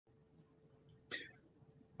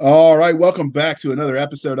All right, welcome back to another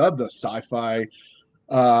episode of the Sci-Fi.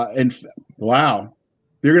 Wow,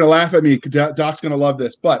 you're gonna laugh at me. Doc's gonna love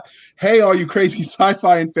this. But hey, all you crazy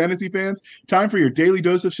sci-fi and fantasy fans, time for your daily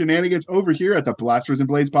dose of shenanigans over here at the Blasters and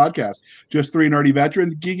Blades podcast. Just three nerdy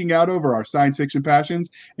veterans geeking out over our science fiction passions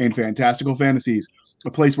and fantastical fantasies. A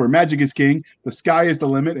place where magic is king, the sky is the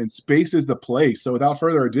limit, and space is the place. So without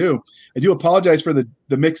further ado, I do apologize for the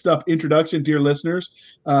mixed up introduction, dear listeners.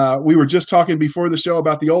 We were just talking before the show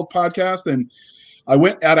about the old podcast, and I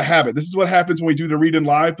went out of habit. This is what happens when we do the read in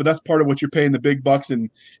live, but that's part of what you're paying the big bucks and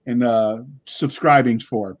subscribing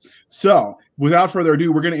for. So without further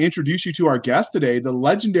ado, we're going to introduce you to our guest today, the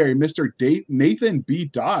legendary Mr. Nathan B.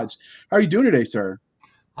 Dodge. How are you doing today, sir?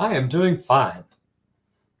 I am doing fine.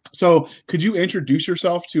 So could you introduce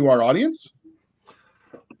yourself to our audience?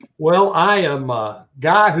 Well, I am a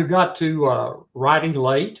guy who got to writing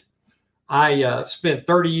late. I spent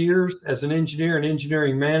 30 years as an engineer and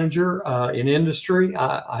engineering manager in industry.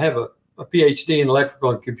 I have a PhD in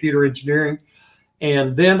electrical and computer engineering.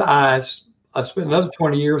 And then I spent another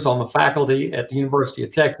 20 years on the faculty at the University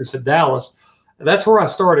of Texas at Dallas. That's where I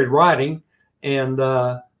started writing. And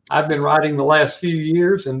I've been writing the last few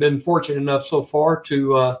years and been fortunate enough so far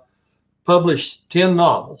to publish 10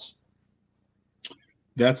 novels.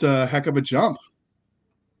 That's a heck of a jump.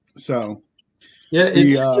 So, yeah,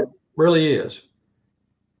 it really is.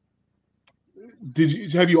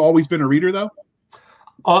 Have you always been a reader though?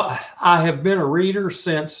 I have been a reader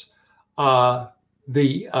since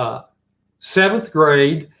the seventh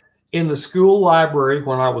grade in the school library.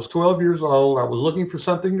 When I was 12 years old, I was looking for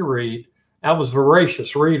something to read. I was a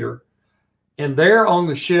voracious reader. And there on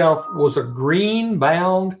the shelf was a green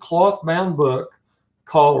bound, cloth bound book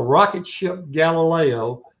called Rocket Ship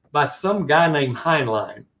Galileo by some guy named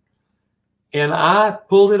Heinlein. And I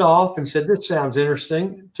pulled it off and said, this sounds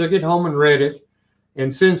interesting. Took it home and read it.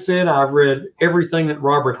 And since then, I've read everything that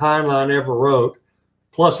Robert Heinlein ever wrote,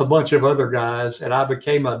 plus a bunch of other guys. And I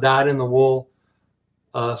became a dyed-in-the-wool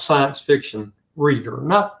science fiction reader.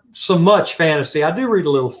 Not so much fantasy. I do read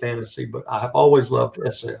a little fantasy, but I have always loved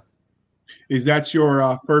SF. Is that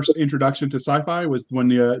your first introduction to sci-fi? Was when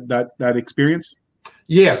that experience?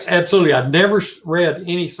 Yes, absolutely. I'd never read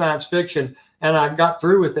any science fiction, and I got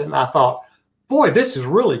through with it, and I thought, boy, this is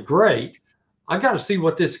really great. I got to see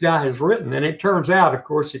what this guy has written. And it turns out, of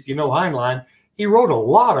course, if you know Heinlein, he wrote a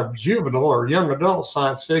lot of juvenile or young adult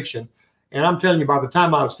science fiction. And I'm telling you, by the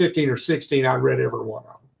time I was 15 or 16, I read every one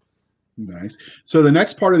of them. Nice. So the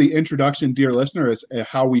next part of the introduction, dear listener, is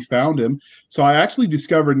how we found him. So I actually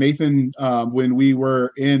discovered Nathan when we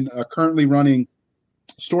were in a currently running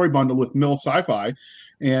story bundle with Mill Sci-Fi.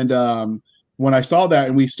 And when I saw that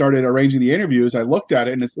and we started arranging the interviews, I looked at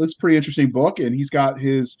it, and it's a pretty interesting book. And he's got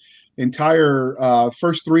his entire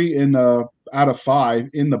first three out of five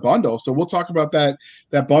in the bundle. So we'll talk about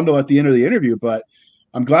that bundle at the end of the interview. But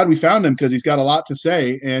I'm glad we found him because he's got a lot to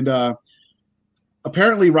say. And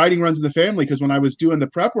apparently writing runs in the family, because when I was doing the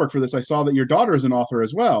prep work for this, I saw that your daughter is an author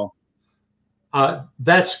as well.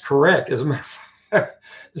 That's correct. As a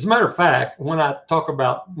matter of fact, when I talk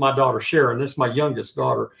about my daughter Sharon, this is my youngest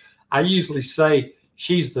daughter, I usually say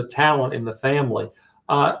she's the talent in the family.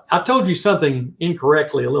 I told you something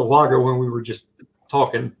incorrectly a little while ago when we were just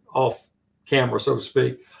talking off camera, so to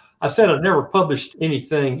speak. I said I'd never published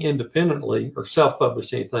anything independently or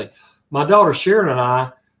self-published anything. My daughter Sharon and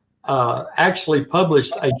I actually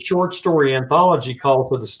published a short story anthology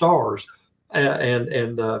called To the Stars.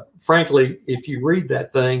 And frankly, if you read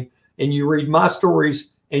that thing and you read my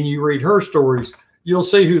stories and you read her stories, you'll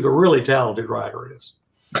see who the really talented writer is.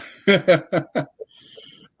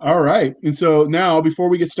 All right. And so now, before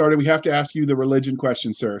we get started, we have to ask you the religion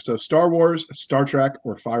question, sir. So Star Wars, Star Trek,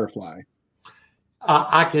 or Firefly?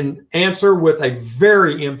 I can answer with a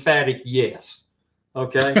very emphatic yes.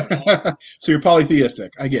 Okay. So you're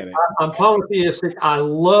polytheistic. I get it. I'm polytheistic. I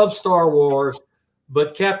love Star Wars,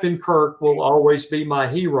 but Captain Kirk will always be my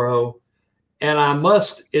hero. And I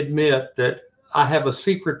must admit that I have a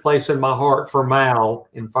secret place in my heart for Mal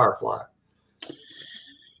in Firefly.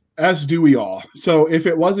 As do we all. So if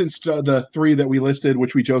it wasn't the three that we listed,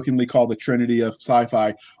 which we jokingly call the Trinity of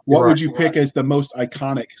sci-fi, what would you pick as the most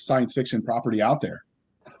iconic science fiction property out there?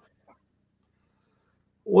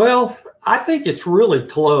 Well, I think it's really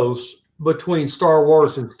close between Star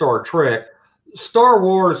Wars and Star Trek. Star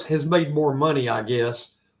Wars has made more money, I guess.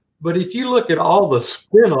 But if you look at all the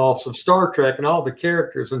spin-offs of Star Trek and all the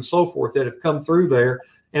characters and so forth that have come through there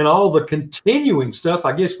and all the continuing stuff,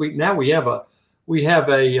 I guess we have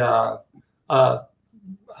a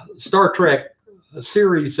Star Trek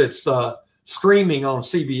series that's streaming on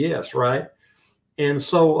CBS, right? And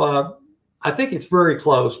so I think it's very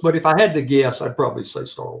close, but if I had to guess, I'd probably say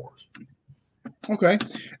Star Wars. Okay.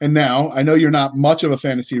 And now I know you're not much of a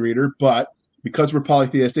fantasy reader, but because we're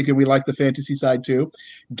polytheistic and we like the fantasy side too,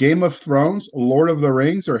 Game of Thrones, Lord of the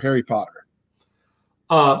Rings, or Harry Potter?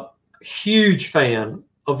 Huge fan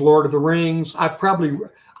of Lord of the Rings. I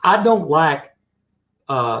don't like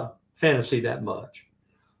fantasy that much,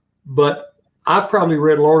 but I've probably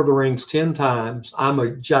read Lord of the Rings 10 times. I'm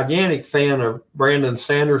a gigantic fan of Brandon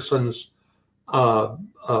Sanderson's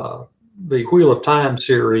the Wheel of Time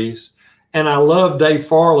series, and I love Dave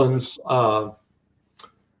Farland's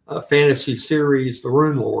fantasy series, The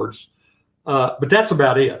Rune Lords. But that's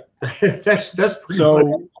about it. that's pretty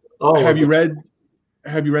so. Have you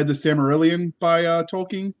read the Silmarillion by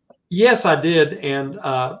Tolkien? Yes, I did, and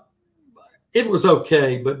it was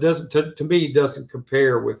okay, but to me doesn't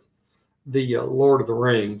compare with the Lord of the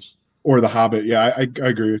Rings or The Hobbit. Yeah, I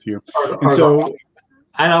agree with you.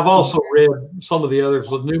 And I've also read some of the others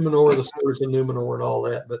with Numenor, the stories of Numenor, and all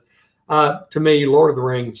that. But to me, Lord of the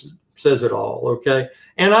Rings says it all. Okay,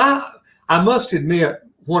 and I must admit,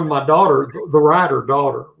 when my daughter, the writer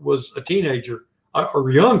daughter, was a teenager, a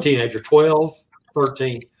young teenager, 12,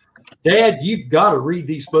 13. Dad, you've got to read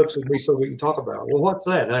these books with me so we can talk about it. Well, what's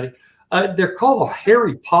that, honey? They're called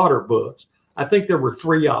Harry Potter books. I think there were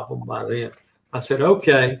 3 of them by then. I said,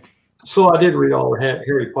 okay. So I did read all the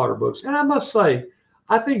Harry Potter books. And I must say,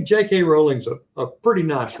 I think J.K. Rowling's a pretty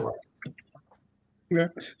nice writer. Yeah.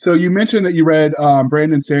 So you mentioned that you read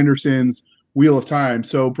Brandon Sanderson's Wheel of Time.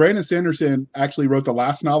 So Brandon Sanderson actually wrote the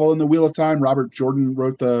last novel in the Wheel of Time. Robert Jordan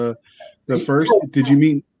wrote the first. Did you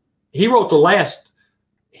mean? He wrote the last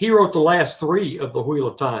 3 of the Wheel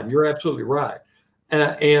of Time. You're absolutely right.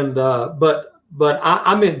 But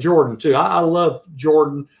I meant Jordan too. I love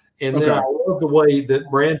Jordan, and then I love the way that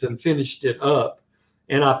Brandon finished it up,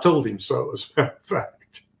 and I've told him so as a matter of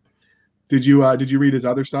fact. Did you read his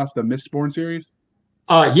other stuff, the Mistborn series?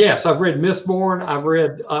 Yes, I've read Mistborn. I've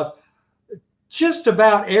read just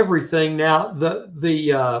about everything. Now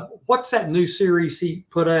the what's that new series he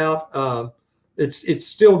put out? It's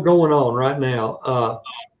still going on right now.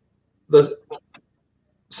 The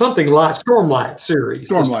something like Stormlight series.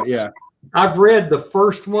 Stormlight, yeah. I've read the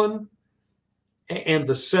first one and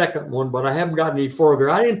the second one, but I haven't gotten any further.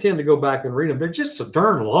 I intend to go back and read them. They're just so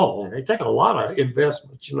darn long. They take a lot of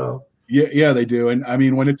investment, you know. Yeah, they do. And I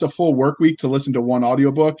mean, when it's a full work week to listen to one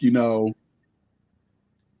audiobook, you know.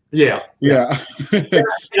 Yeah. Can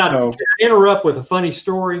I interrupt with a funny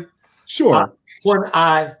story? Sure. When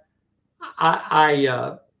I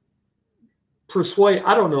persuade,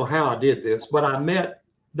 I don't know how I did this, but I met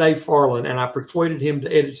Dave Farland and I persuaded him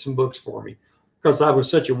to edit some books for me because I was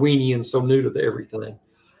such a weenie and so new to everything.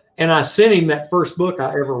 And I sent him that first book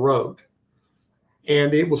I ever wrote,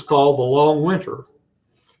 and it was called The Long Winter,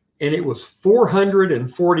 and it was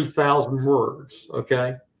 440,000 words.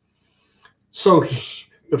 Okay. So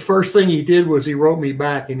the first thing he did was he wrote me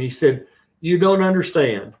back and he said, "You don't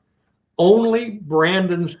understand. Only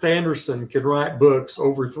Brandon Sanderson can write books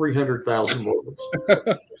over 300,000 words."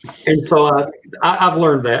 And so I've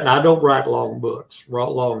learned that, and I don't write long books,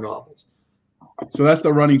 long novels. So that's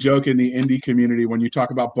the running joke in the indie community when you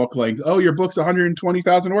talk about book length. Oh, your book's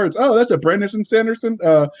 120,000 words. Oh, that's a Brandon Sanderson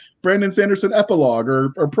epilogue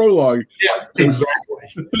or prologue. Yeah,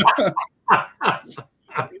 exactly.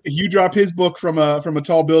 You drop his book from a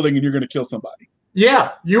tall building, and you're going to kill somebody.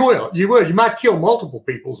 Yeah, you will. You will. You might kill multiple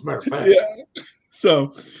people, as a matter of fact. Yeah.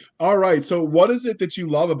 So, all right. So, what is it that you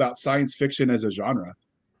love about science fiction as a genre?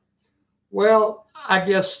 Well, I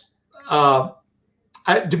guess. By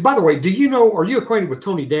the way, do you know? Are you acquainted with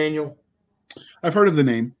Tony Daniel? I've heard of the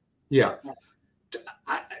name. Yeah.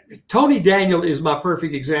 Tony Daniel is my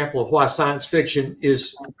perfect example of why science fiction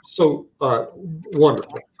is so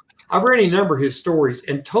wonderful. I've read a number of his stories,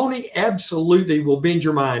 and Tony absolutely will bend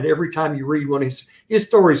your mind every time you read one. His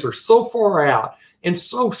stories are so far out and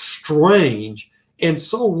so strange and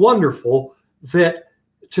so wonderful that,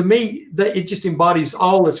 to me, that it just embodies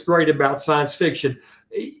all that's great about science fiction.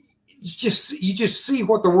 You just see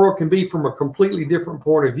what the world can be from a completely different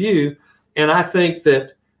point of view, and I think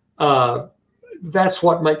that that's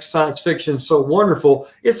what makes science fiction so wonderful.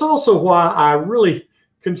 It's also why I really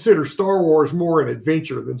consider Star Wars more an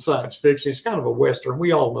adventure than science fiction. It's kind of a Western.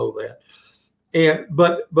 We all know that.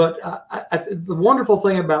 But the wonderful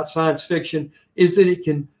thing about science fiction is that it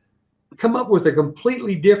can come up with a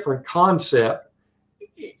completely different concept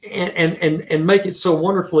and make it so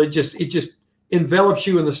wonderful. It just envelops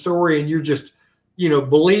you in the story, and you're just,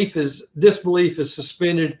 disbelief is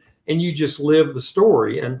suspended, and you just live the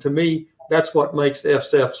story. And to me, that's what makes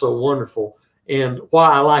SF so wonderful, and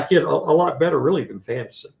why I like it a lot better, really, than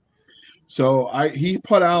fantasy. So he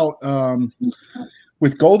put out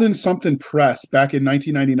with Golden Something Press back in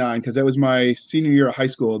 1999, because that was my senior year of high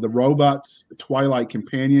school, the Robots Twilight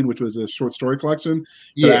Companion, which was a short story collection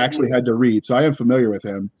that I actually had to read. So I am familiar with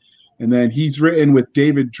him. And then he's written with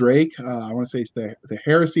David Drake. I want to say it's the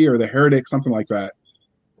Heresy or the Heretic, something like that.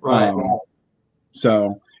 Right.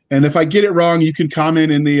 So, and if I get it wrong, you can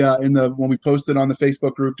comment in the when we post it on the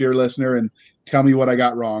Facebook group, dear listener, and tell me what I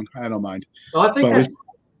got wrong. I don't mind. Well, I think that's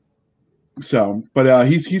so. But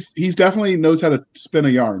he's definitely knows how to spin a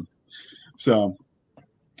yarn. So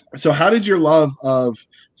how did your love of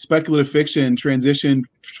speculative fiction transition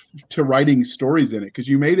to writing stories in it? Because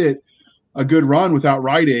you made it a good run without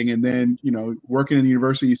writing, and then working in the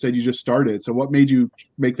university, you said you just started. So what made you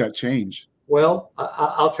make that change? Well,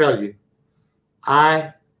 I'll tell you,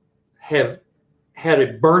 I have had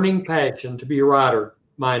a burning passion to be a writer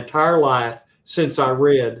my entire life since I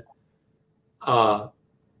read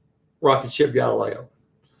Rocket Ship Galileo.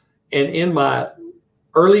 And in my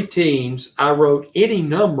early teens, I wrote any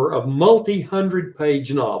number of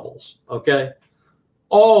multi-hundred-page novels, okay?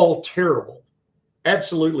 All terrible,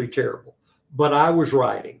 absolutely terrible. But I was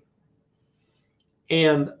writing.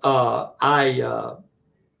 And I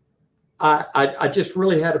just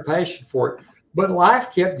really had a passion for it. But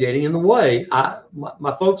life kept getting in the way.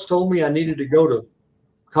 My folks told me I needed to go to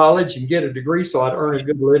college and get a degree so I'd earn a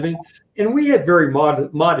good living. And we had very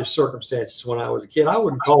modest circumstances when I was a kid. I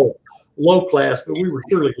wouldn't call it low class, but we were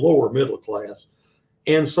surely lower middle class.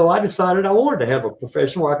 And so I decided I wanted to have a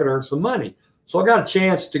profession where I could earn some money. So I got a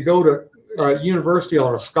chance to go to university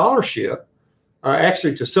on a scholarship,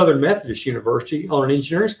 actually to Southern Methodist University on an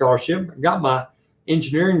engineering scholarship. Got my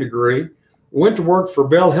engineering degree, went to work for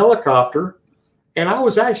Bell Helicopter, and I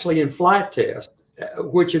was actually in flight test,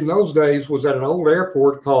 which in those days was at an old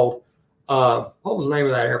airport called, what was the name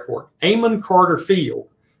of that airport? Amon Carter Field.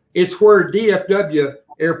 It's where DFW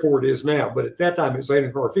Airport is now, but at that time it was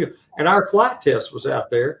Amon Carter Field. And our flight test was out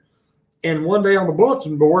there. And one day on the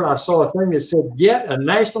bulletin board, I saw a thing that said, get a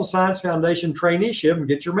National Science Foundation traineeship and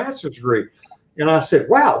get your master's degree. And I said,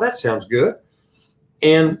 wow, that sounds good.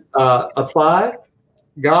 And applied,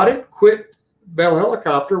 got it, quit Bell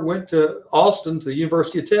Helicopter, went to Austin to the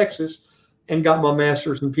University of Texas and got my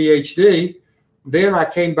master's and PhD. Then I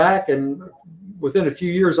came back, and within a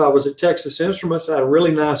few years, I was at Texas Instruments. I had a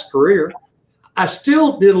really nice career. I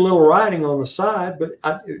still did a little writing on the side, but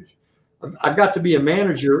I got to be a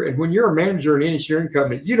manager. And when you're a manager in an engineering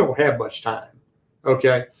company, you don't have much time.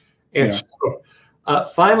 Okay. And so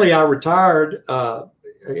finally, I retired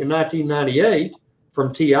in 1998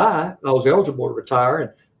 from TI. I was eligible to retire,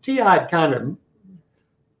 and TI had kind of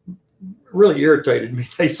really irritated me.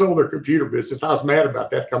 They sold their computer business. I was mad about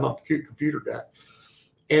that. I'm a computer guy.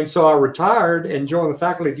 And so I retired and joined the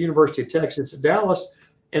faculty at the University of Texas at Dallas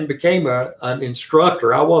and became an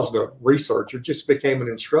instructor. I wasn't a researcher, just became an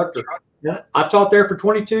instructor. I taught there for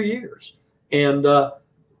 22 years. And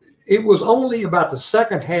it was only about the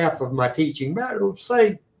second half of my teaching, about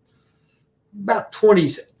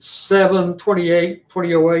 27, 28,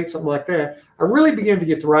 2008, something like that. I really began to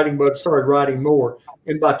get the writing bug, started writing more.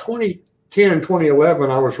 And by 2010 and 2011,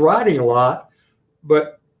 I was writing a lot,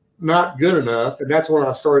 but not good enough. And that's when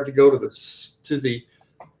I started to go to the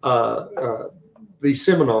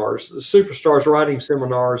seminars, the Superstars writing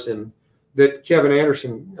seminars, and that Kevin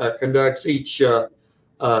Anderson conducts each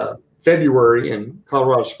February in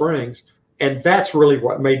Colorado Springs. And that's really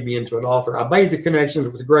what made me into an author. I made the connections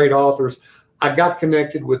with great authors. I got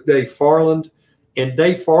connected with Dave Farland, and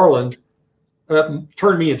Dave Farland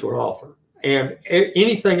turned me into an author. And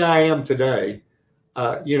anything I am today,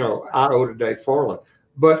 I owe to Dave Farland.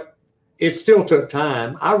 But it still took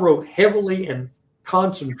time. I wrote heavily and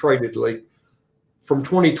concentratedly from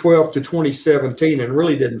 2012 to 2017 and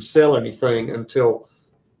really didn't sell anything until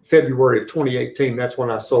February of 2018. That's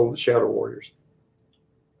when I sold Shadow Warriors.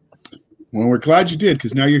 Well, we're glad you did,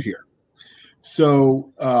 because now you're here.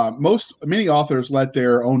 So many authors let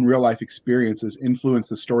their own real life experiences influence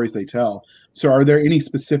the stories they tell. So are there any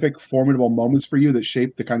specific formidable moments for you that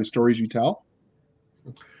shape the kind of stories you tell?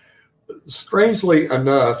 Strangely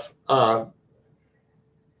enough,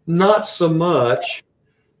 not so much,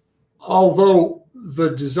 although the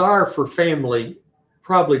desire for family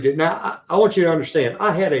probably did. Now, I want you to understand,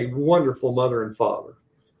 I had a wonderful mother and father,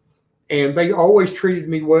 and they always treated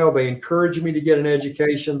me well. They encouraged me to get an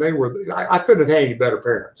education. I couldn't have had any better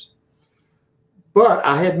parents. But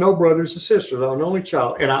I had no brothers and sisters. I was an only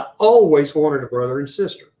child, and I always wanted a brother and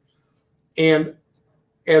sister. And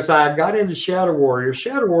as I got into Shadow Warriors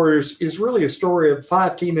is really a story of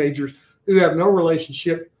 5 teenagers who have no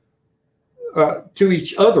relationship to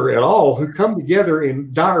each other at all, who come together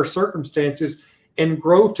in dire circumstances and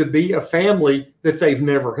grow to be a family that they've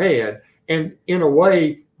never had. And in a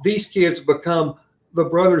way, these kids become the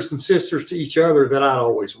brothers and sisters to each other that I'd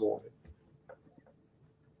always wanted.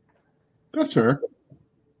 That's fair.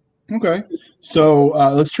 Okay. So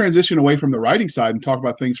let's transition away from the writing side and talk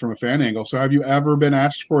about things from a fan angle. So have you ever been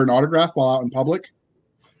asked for an autograph while out in public?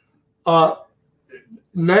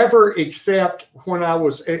 Never, except when I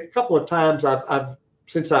was a couple of times I've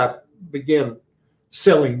since I began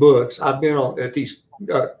selling books, I've been at these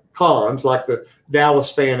cons like the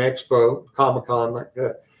Dallas Fan Expo, Comic-Con, like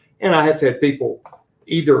that. And I have had people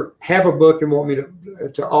either have a book and want me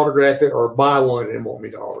to autograph it, or buy one and want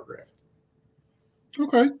me to autograph it.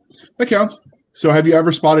 Okay, that counts. So have you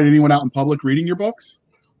ever spotted anyone out in public reading your books?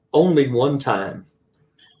 Only one time.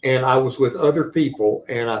 And I was with other people,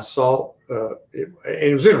 and I saw,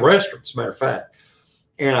 it was in a restaurant, as a matter of fact.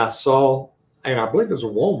 And I saw, and I believe it was a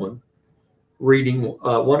woman reading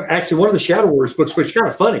one of the Shadow Warriors books, which is kind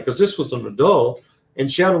of funny because this was an adult,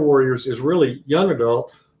 and Shadow Warriors is really young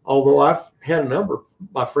adult. Although I've had a number of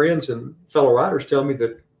my friends and fellow writers tell me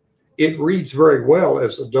that it reads very well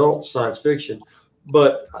as adult science fiction,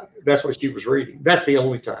 but that's what she was reading. That's the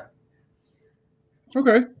only time.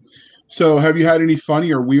 Okay. So have you had any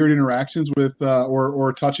funny or weird interactions with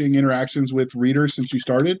or touching interactions with readers since you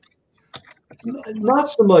started? Not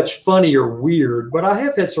so much funny or weird, but I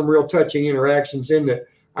have had some real touching interactions in that.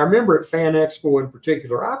 I remember at Fan Expo in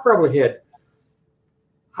particular, I probably had,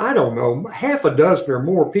 I don't know, half a dozen or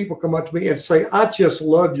more people come up to me and say, I just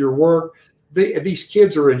love your work. These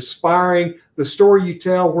kids are inspiring. The story you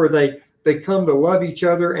tell where they come to love each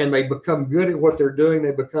other and they become good at what they're doing.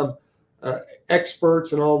 They become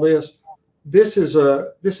experts and all this. This is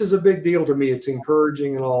a big deal to me. It's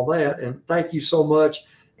encouraging and all that. And thank you so much.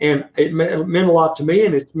 And it meant a lot to me,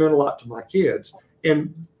 and it's meant a lot to my kids.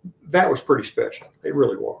 And that was pretty special. It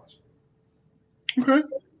really was. Okay.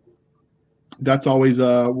 That's always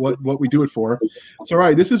what we do it for. So, all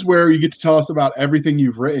right, this is where you get to tell us about everything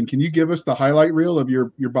you've written. Can you give us the highlight reel of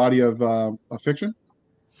your body of fiction?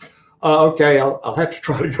 Okay, I'll have to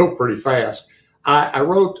try to go pretty fast. I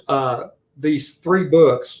wrote these 3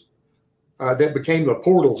 books that became the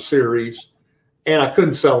Portal series, and I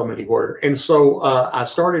couldn't sell them anywhere. And so I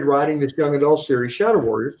started writing this young adult series, Shadow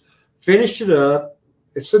Warriors, finished it up,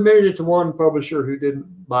 submitted it to one publisher who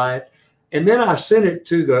didn't buy it. And then I sent it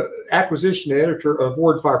to the acquisition editor of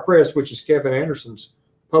Wordfire Press, which is Kevin Anderson's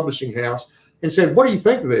publishing house, and said, what do you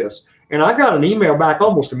think of this? And I got an email back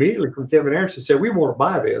almost immediately from Kevin Anderson, said, we want to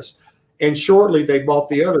buy this. And shortly they bought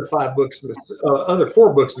the other 4 books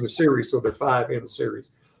in the series, so there are 5 in the series.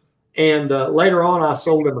 And later on, I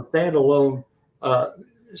sold them a standalone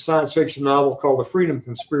science fiction novel called The Freedom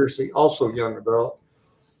Conspiracy, also young adult.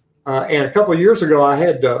 And a couple of years ago, I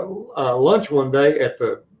had lunch one day at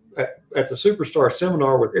the Superstar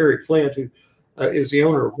Seminar with Eric Flint, who is the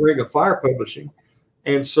owner of Ring of Fire Publishing.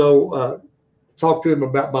 And so talked to him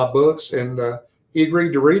about my books, and he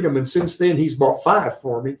agreed to read them. And since then, he's bought 5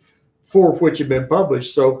 for me, 4 of which have been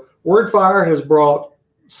published. So Wordfire has brought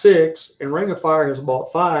 6, and Ring of Fire has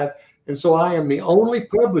bought 5. And so I am the only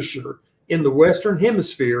publisher in the Western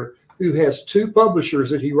Hemisphere who has 2 publishers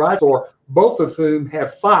that he writes for, both of whom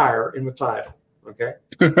have fire in the title. Okay.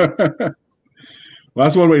 Well,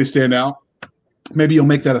 that's one way to stand out. Maybe you'll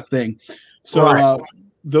make that a thing. So right.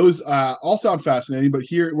 Those all sound fascinating, but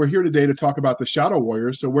we're here today to talk about the Shadow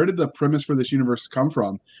Warriors. So where did the premise for this universe come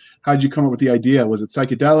from? How did you come up with the idea? Was it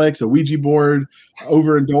psychedelics, a Ouija board,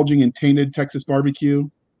 overindulging in tainted Texas barbecue?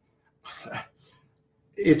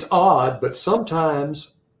 It's odd, but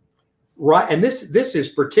sometimes, right, and this is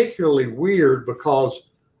particularly weird because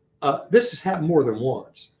this has happened more than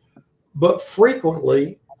once, but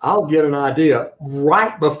frequently I'll get an idea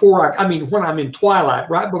right before when I'm in twilight,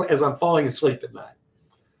 as I'm falling asleep at night.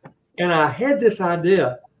 And I had this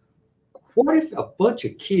idea, what if a bunch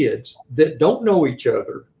of kids that don't know each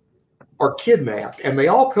other are kidnapped, and they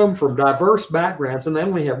all come from diverse backgrounds, and they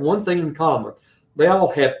only have one thing in common. They all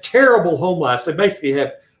have terrible home lives. They basically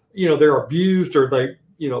have, they're abused, or they,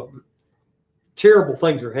 terrible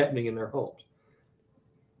things are happening in their homes.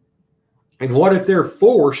 And what if they're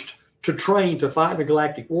forced to train to fight in a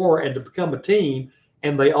galactic war and to become a team,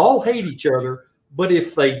 and they all hate each other, but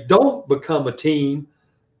if they don't become a team,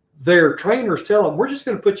 their trainers tell them, we're just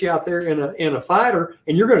going to put you out there in a fighter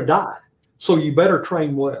and you're going to die. So you better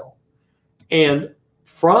train well. And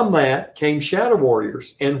from that came Shadow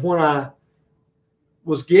Warriors. And when I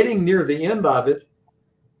was getting near the end of it,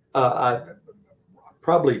 I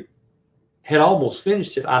probably had almost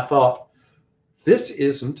finished it. I thought, this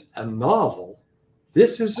isn't a novel.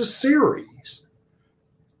 this is a series.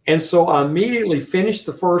 And so I immediately finished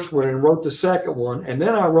the first one and wrote the second one. And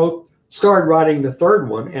then I started writing the third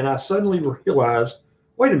one. And I suddenly realized,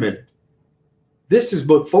 wait a minute, this is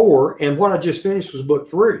book 4. And what I just finished was book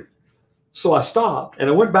 3. So I stopped and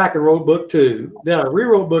I went back and wrote book 2. Then I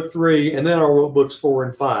rewrote book 3. And then I wrote books 4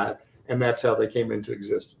 and 5. And that's how they came into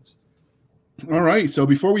existence. All right. So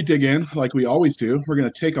before we dig in, like we always do, we're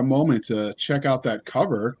going to take a moment to check out that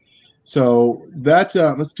cover. So that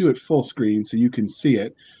let's do it full screen so you can see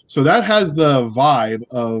it. So that has the vibe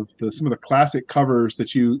of some of the classic covers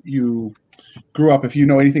that you grew up. If you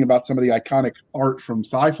know anything about some of the iconic art from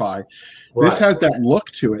sci-fi, this has that look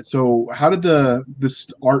to it. So how did this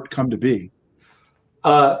art come to be?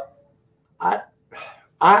 I've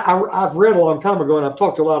read a long time ago, and I've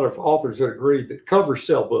talked to a lot of authors that agree that covers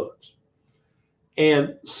sell books.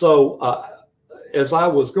 And so as I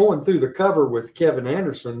was going through the cover with Kevin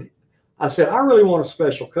Anderson, I said, I really want a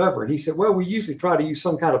special cover. And he said, well, we usually try to use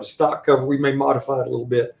some kind of a stock cover. We may modify it a little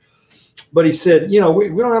bit. But he said, we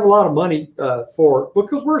don't have a lot of money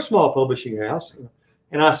because we're a small publishing house.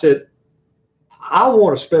 And I said, I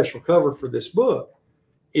want a special cover for this book.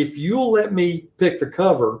 If you'll let me pick the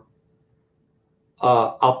cover,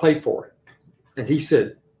 I'll pay for it. And he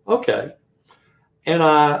said, okay. And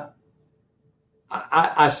I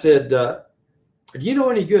said, do you know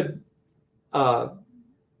any good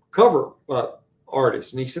cover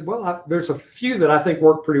artists? And he said, well, there's a few that I think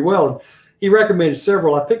work pretty well. And he recommended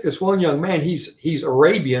several. I picked this one young man. He's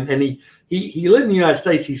Arabian, and he lived in the United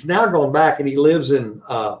States. He's now gone back, and he lives in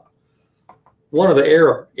one of the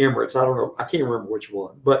Arab Emirates. I don't know. I can't remember which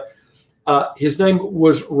one. But his name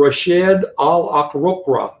was Rashid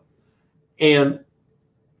Al-Akrokra. And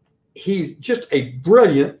he's just a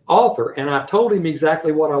brilliant author. And I told him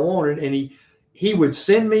exactly what I wanted. And he would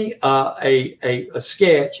send me a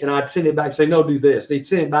sketch, and I'd send it back and say, no, do this. And he'd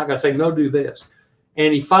send it back, and I'd say, no, do this.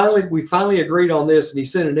 And we finally agreed on this, and he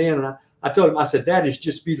sent it in. And I told him, I said, that is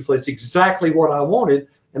just beautiful. It's exactly what I wanted.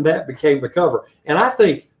 And that became the cover. And I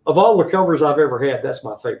think of all the covers I've ever had, that's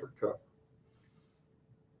my favorite cover.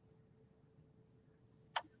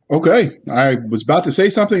 Okay. I was about to say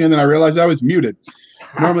something, and then I realized I was muted.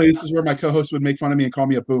 Normally, this is where my co-host would make fun of me and call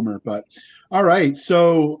me a boomer. But all right.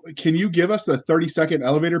 So can you give us the 30-second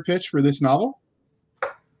elevator pitch for this novel?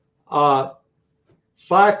 5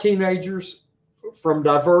 teenagers from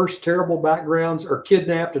diverse, terrible backgrounds are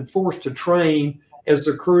kidnapped and forced to train as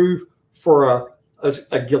the crew for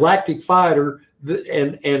a galactic fighter,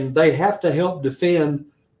 and they have to help defend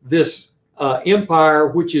this empire,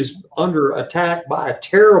 which is under attack by a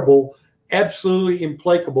terrible, absolutely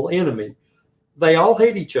implacable enemy. They all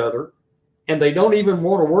hate each other, and they don't even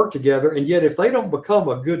want to work together. And yet, if they don't become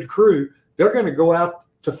a good crew, they're going to go out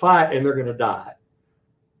to fight, and they're going to die.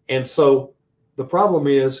 And so the problem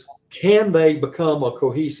is, can they become a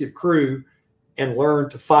cohesive crew and learn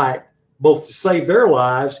to fight, both to save their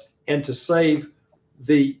lives and to save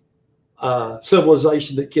the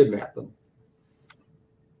civilization that kidnapped them?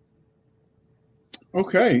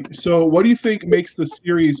 Okay, so what do you think makes the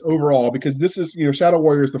series overall? Because this is, Shadow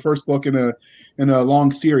Warrior is the first book in a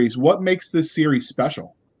long series. What makes this series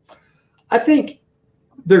special? I think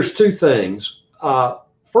there's 2 things.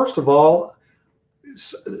 First of all,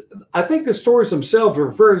 I think the stories themselves are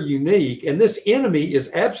very unique, and this enemy is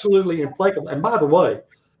absolutely implacable. And by the way,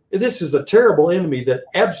 this is a terrible enemy that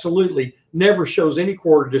absolutely never shows any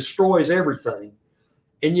quarter, destroys everything,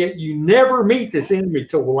 and yet you never meet this enemy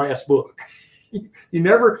till the last book. You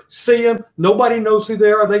never see them. Nobody knows who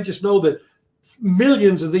they are. They just know that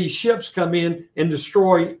millions of these ships come in and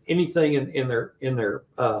destroy anything in their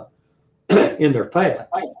path.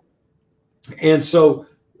 And so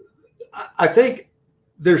I think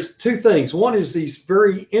there's 2 things. One is these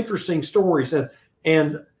very interesting stories,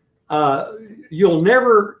 and you'll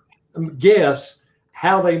never guess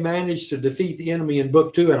how they managed to defeat the enemy in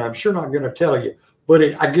book 2, and I'm sure not going to tell you. But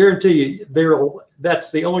I guarantee you,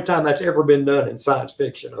 that's the only time that's ever been done in science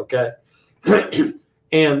fiction, okay?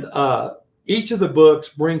 And each of the books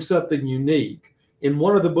brings something unique. In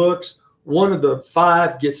one of the books, one of the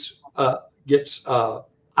 5 gets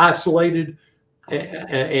isolated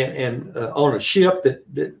and on a ship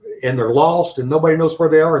and they're lost, and nobody knows where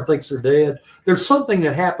they are and thinks they're dead. There's something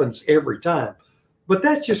that happens every time. But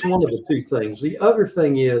that's just one of the 2 things. The other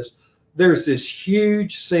thing is there's this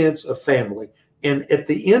huge sense of family. And at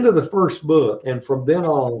the end of the first book, and from then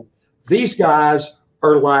on, these guys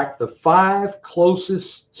are like the 5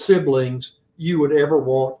 closest siblings you would ever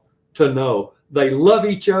want to know. They love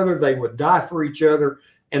each other. They would die for each other.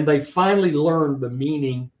 And they finally learned the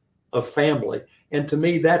meaning of family. And to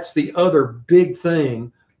me, that's the other big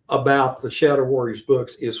thing about the Shadow Warriors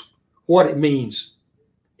books is what it means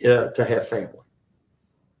to have family.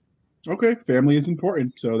 Okay, family is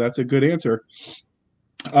important, so that's a good answer.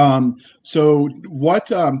 So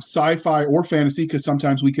what sci-fi or fantasy, because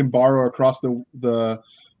sometimes we can borrow across the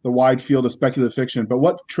wide field of speculative fiction, but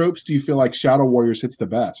what tropes do you feel like Shadow Warriors hits the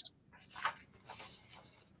best?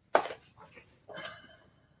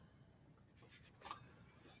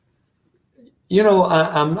 You know,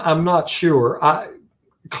 I'm not sure.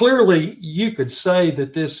 Clearly you could say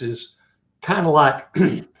that this is kind of like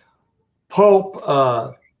pulp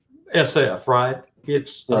SF, right?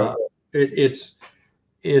 It's Right.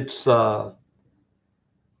 It's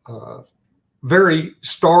very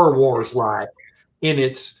Star Wars like in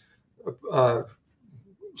its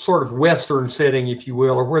sort of Western setting, if you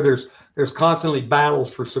will, or where there's constantly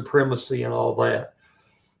battles for supremacy and all that.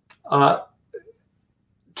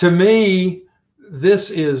 To me, this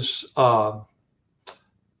is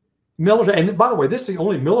military. And by the way, this is the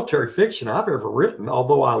only military fiction I've ever written,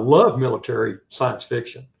 although I love military science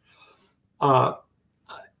fiction.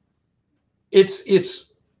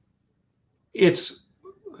 It's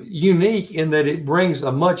unique in that it brings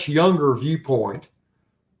a much younger viewpoint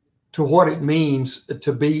to what it means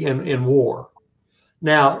to be in war.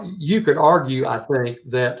 Now, you could argue, I think,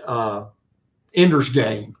 that Ender's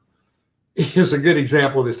Game is a good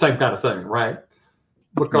example of the same kind of thing, right?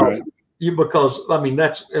 Because I mean,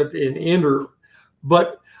 that's in Ender,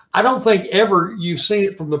 but I don't think ever you've seen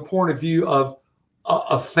it from the point of view of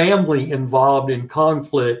a family involved in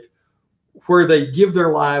conflict where they give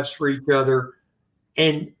their lives for each other.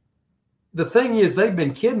 And the thing is, they've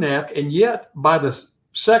been kidnapped, and yet by the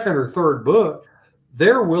second or third book,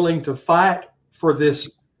 they're willing to fight for this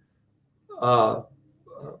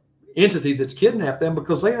entity that's kidnapped them,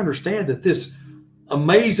 because they understand that this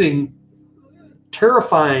amazing,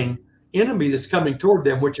 terrifying enemy that's coming toward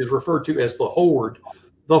them, which is referred to as the Horde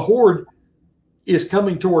is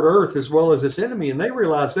coming toward Earth as well as this enemy, and they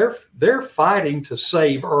realize they're fighting to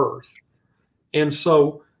save Earth. And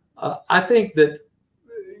so I think that,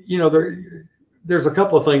 you know, there's a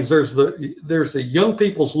couple of things. There's the young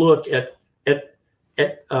people's look at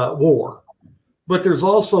war, but there's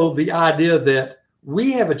also the idea that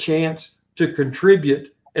we have a chance to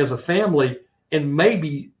contribute as a family and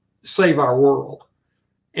maybe save our world.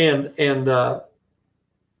 And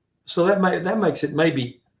so that makes it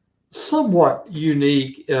maybe somewhat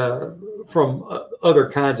unique from other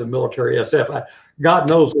kinds of military SF. God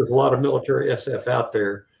knows there's a lot of military SF out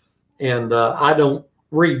there, and I don't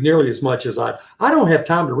read nearly as much as I don't have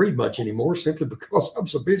time to read much anymore, simply because I'm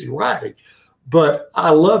so busy writing. But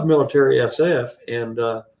I love military SF, and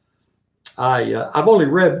I've only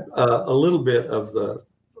read a little bit of the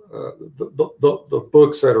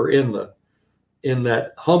books that are in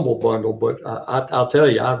that Humble bundle, but I'll tell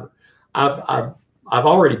you, I've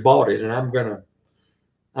already bought it, and I'm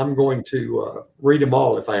going to read them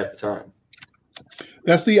all if I have the time.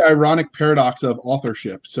 That's the ironic paradox of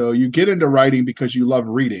authorship. So you get into writing because you love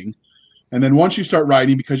reading, and then once you start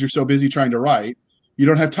writing because you're so busy trying to write, you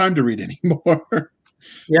don't have time to read anymore.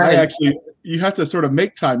 Yeah, you have to sort of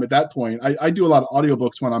make time at that point. I do a lot of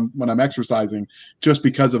audiobooks when I'm exercising, just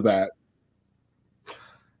because of that.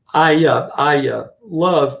 I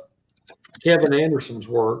love Kevin Anderson's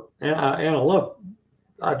work, and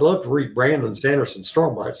I'd love to read Brandon Sanderson's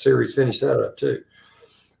Stormlight series, finish that up too.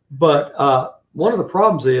 But one of the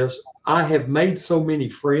problems is I have made so many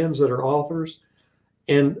friends that are authors,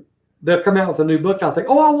 and they'll come out with a new book, and I'll think,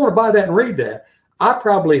 oh, I want to buy that and read that. I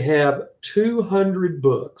probably have 200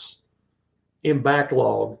 books in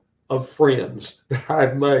backlog of friends that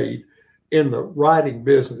I've made in the writing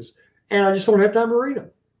business, and I just don't have time to read them.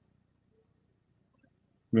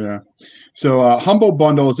 Yeah. So Humble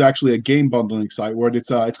Bundle is actually a game bundling site where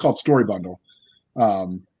it's called Story Bundle.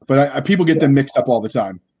 But people get them mixed up all the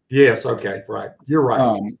time. Yes. Okay. Right. You're right.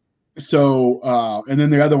 And then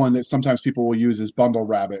the other one that sometimes people will use is Bundle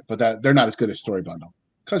Rabbit, but they're not as good as Story Bundle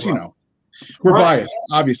because, you know, we're biased,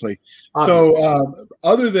 obviously. So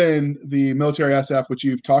other than the military SF, which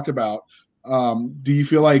you've talked about, do you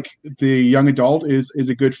feel like the young adult is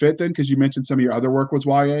a good fit then? Because you mentioned some of your other work was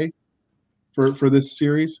YA for this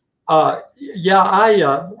series.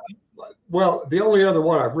 Yeah, well, the only other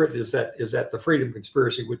one I've written is that the Freedom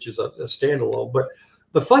Conspiracy, which is a standalone. But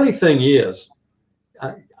the funny thing is,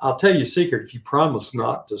 I'll tell you a secret if you promise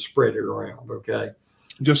not to spread it around, okay?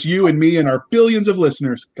 Just you and me and our billions of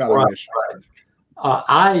listeners. Right.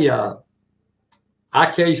 I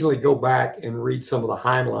occasionally go back and read some of the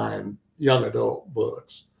Heinlein young adult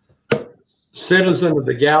books. Citizen of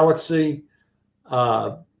the Galaxy.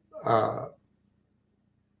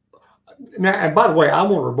 Now, and by the way, I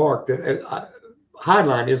want to remark that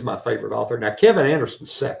Heinlein is my favorite author. Now, Kevin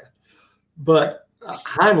Anderson's second, but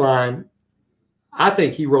Heinlein, I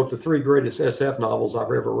think he wrote the 3 greatest SF novels I've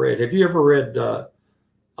ever read. Have you ever read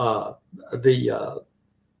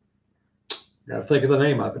gotta think of the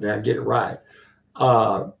name of it now and get it right.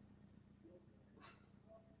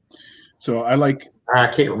 So I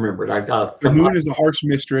can't remember it. The Moon is a Harsh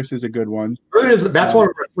Mistress is a good one. That's one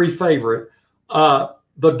of my 3 favorite.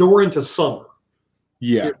 The Door into Summer.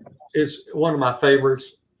 Yeah. Is one of my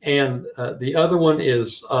favorites. And the other one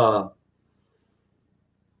is,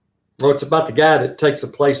 it's about the guy that takes the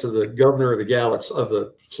place of the governor of the galaxy, of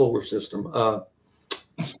the solar system.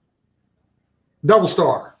 Double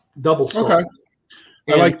Star. Okay.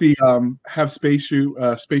 I like the Have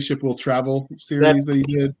Spaceship Will Travel series that he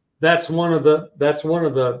did. That's one of the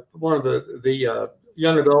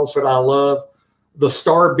young adults that I love. The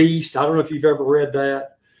Star Beast. I don't know if you've ever read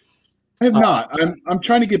that. I have not. I'm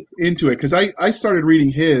trying to get into it because I started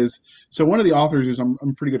reading his. So one of the authors is I'm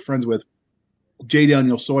pretty good friends with, J.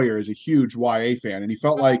 Daniel Sawyer, is a huge YA fan, and he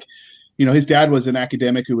felt like, his dad was an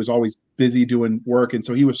academic who was always busy doing work, and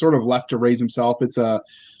so he was sort of left to raise himself. It's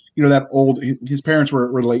that old. His parents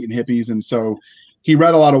were latent hippies, and so he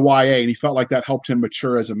read a lot of YA, and he felt like that helped him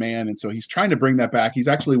mature as a man, and so he's trying to bring that back. He's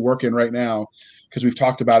actually working right now, because we've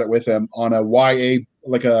talked about it with him, on a YA,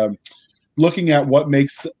 looking at what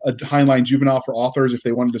makes a Heinlein juvenile for authors if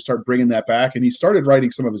they wanted to start bringing that back. And he started writing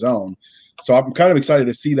some of his own. So I'm kind of excited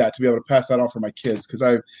to see that, to be able to pass that on for my kids, because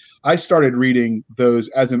I started reading those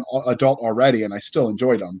as an adult already, and I still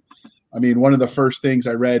enjoyed them. I mean, one of the first things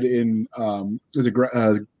I read as a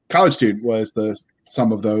college student was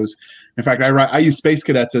some of those. In fact, I use Space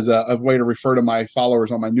Cadets as a way to refer to my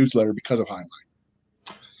followers on my newsletter because of Heinlein.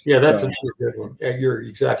 Yeah, that's a good one. You're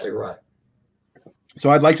exactly right. So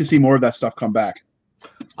I'd like to see more of that stuff come back.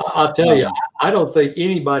 I'll tell you, I don't think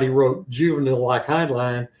anybody wrote juvenile like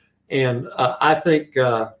Heinlein, and I think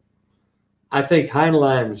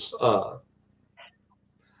Heinlein's.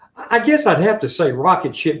 I guess I'd have to say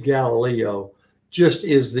Rocket Ship Galileo just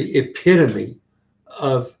is the epitome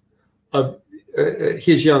of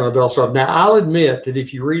his young adult stuff. Now, I'll admit that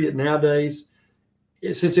if you read it nowadays,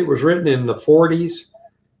 since it was written in the 40s,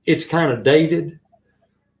 it's kind of dated,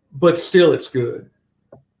 but still it's good.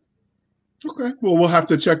 Okay. Well, we'll have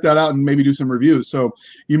to check that out and maybe do some reviews. So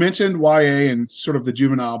you mentioned YA and sort of the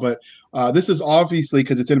juvenile, but this is obviously,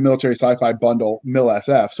 because it's in a military sci-fi bundle,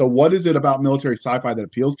 MilSF. So what is it about military sci-fi that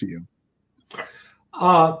appeals to you?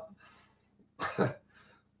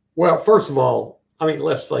 Well, first of all, I mean,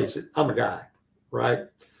 let's face it, I'm a guy, right?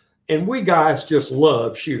 And we guys just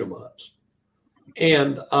love shoot 'em ups.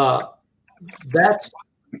 And that's,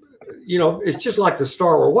 it's just like the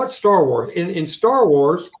Star Wars. What's Star Wars? In Star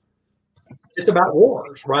Wars, it's about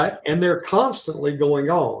wars, right? And they're constantly going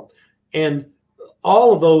on. And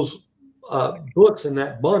all of those books in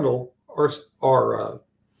that bundle are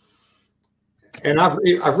and I've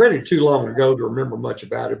read it too long ago to remember much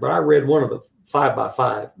about it, but I read one of the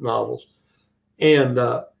 5x5 novels. And,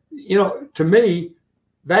 to me,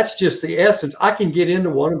 that's just the essence. I can get into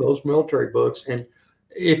one of those military books, and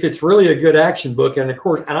if it's really a good action book, and of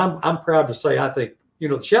course, and I'm proud to say, I think,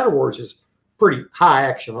 the Shadow Wars is pretty high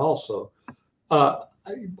action also.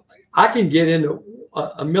 I can get into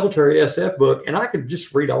a military SF book, and I can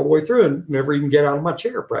just read all the way through and never even get out of my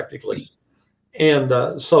chair practically.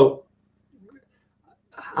 And so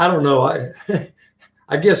I don't know.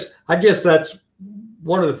 I guess that's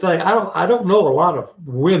one of the things. I don't know a lot of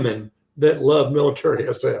women that love military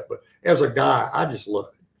SF, but as a guy, I just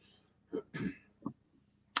love it.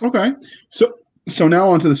 Okay. So now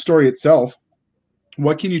on to the story itself.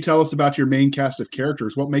 What can you tell us about your main cast of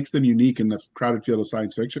characters? What makes them unique in the crowded field of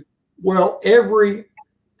science fiction? Well, every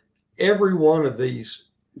one of these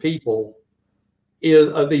people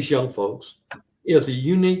these young folks is a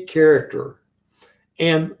unique character.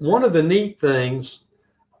 And one of the neat things,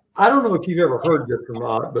 I don't know if you've ever heard this or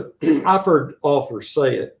not, but I've heard authors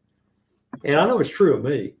say it, and I know it's true of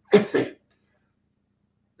me.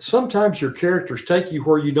 Sometimes your characters take you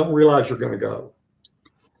where you don't realize you're going to go.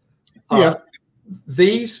 Yeah.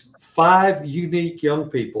 These 5 unique young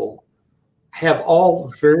people have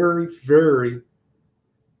all very, very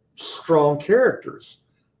strong characters.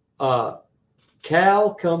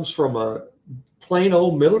 Cal comes from a plain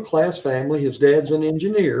old middle-class family. His dad's an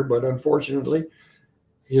engineer, but unfortunately,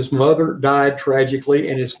 his mother died tragically,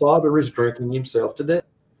 and his father is drinking himself to death.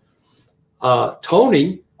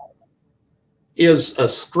 Tony is a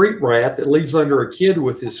street rat that lives under a kid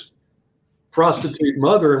with his prostitute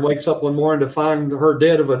mother and wakes up one morning to find her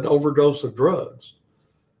dead of an overdose of drugs.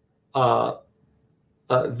 The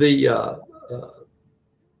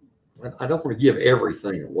I don't want to give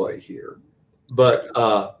everything away here, but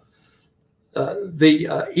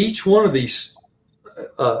each one of these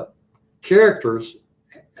characters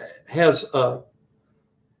has a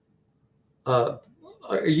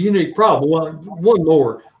unique problem. One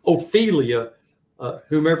more, Ophelia,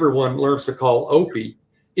 whom everyone learns to call Opie,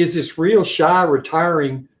 is this real shy,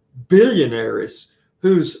 retiring billionaires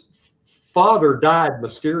whose father died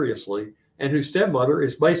mysteriously, and whose stepmother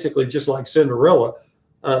is basically just like Cinderella.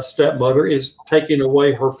 Stepmother is taking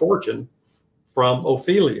away her fortune from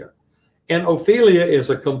Ophelia. And Ophelia is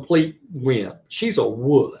a complete wimp. She's a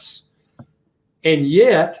wuss. And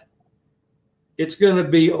yet, it's going to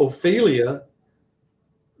be Ophelia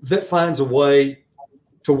that finds a way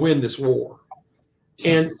to win this war.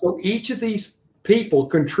 And so each of these people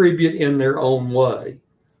contribute in their own way.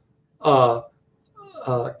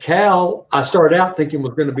 Cal, I started out thinking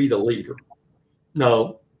was going to be the leader.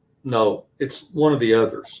 No, it's one of the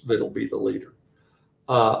others that'll be the leader.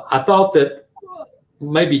 I thought that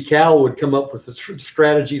maybe Cal would come up with the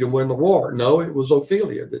strategy to win the war. No, it was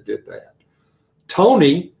Ophelia that did that.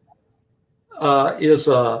 Tony is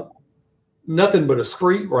nothing but a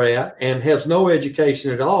street rat and has no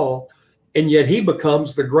education at all, and yet he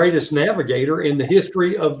becomes the greatest navigator in the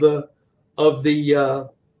history of the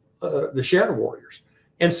Shadow Warriors.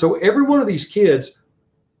 And so every one of these kids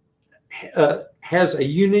has a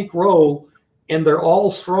unique role, and they're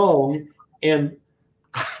all strong. And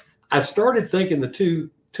I started thinking the two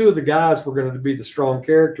of the guys were going to be the strong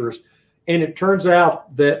characters, and it turns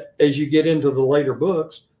out that as you get into the later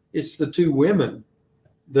books, it's the two women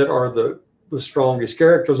that are the strongest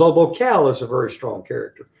characters, although Cal is a very strong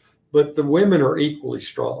character, but the women are equally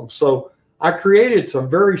strong. So I created some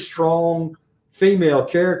very strong female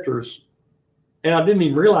characters, and I didn't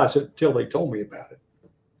even realize it until they told me about it.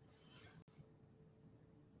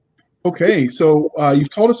 Okay, so you've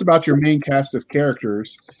told us about your main cast of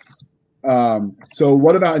characters. So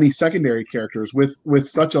what about any secondary characters? With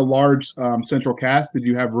such a large central cast, did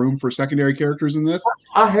you have room for secondary characters in this?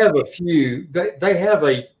 I have a few. They have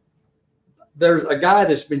there's a guy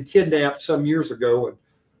that's been kidnapped some years ago,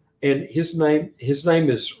 and his name is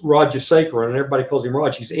Rajasekaran, and everybody calls him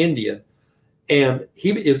Raj. He's Indian, and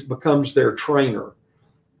he becomes their trainer,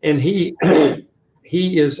 and he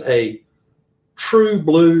is a true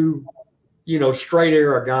blue, straight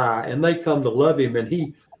arrow guy, and they come to love him, and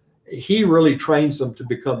he really trains them to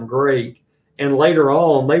become great. And later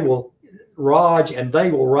on, Raj and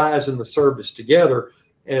they will rise in the service together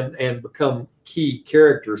and become key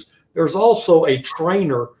characters. There's also a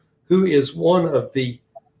trainer who is one of the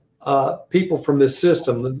people from this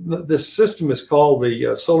system. This system is called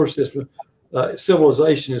the solar system.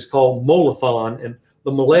 Civilization is called Molathon, and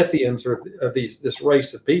the Malethians are this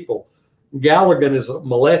race of people. Galligan is a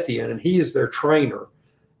Malethian, and he is their trainer.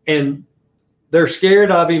 And they're scared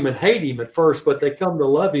of him and hate him at first, but they come to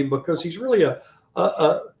love him because he's really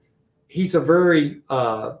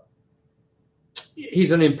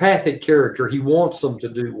he's an empathic character. He wants them to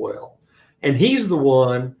do well. And he's the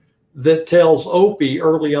one that tells Opie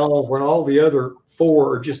early on, when all the other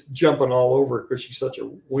four are just jumping all over because she's such a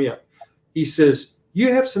wimp. He says,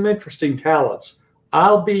 "You have some interesting talents.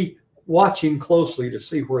 I'll be watching closely to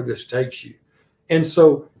see where this takes you." And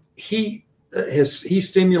so he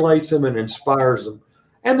stimulates them and inspires them.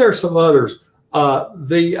 And there's some others.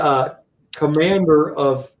 The commander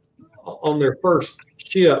on their first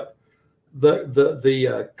ship,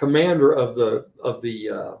 the commander of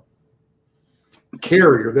the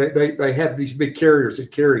carrier. They have these big carriers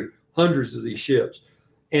that carry hundreds of these ships,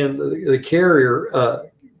 and the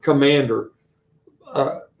carrier commander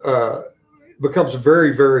becomes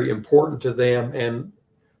very, very important to them. And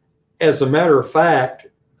as a matter of fact,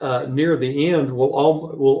 near the end,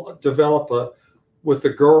 we'll develop with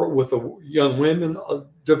the young women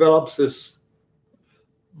develops this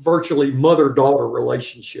virtually mother-daughter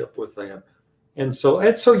relationship with them. And so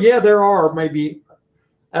yeah, there are maybe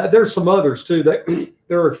there's some others too.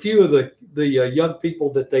 There are a few of the young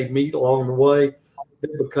people that they meet along the way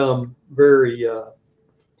that become very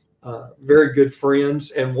very good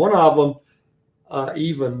friends, and one of them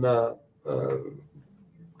even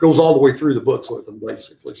goes all the way through the books with them,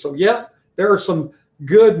 basically. So yeah, there are some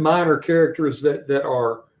good minor characters that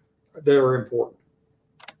are important.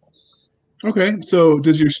 Okay, so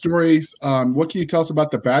does your stories? What can you tell us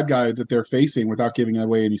about the bad guy that they're facing without giving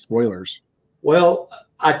away any spoilers? Well,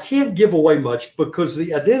 I can't give away much because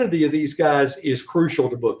the identity of these guys is crucial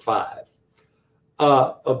to book 5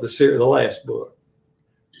 of the series, the last book.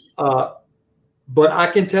 But I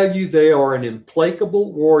can tell you they are an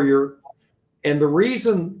implacable warrior, and the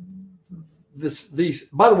reason these.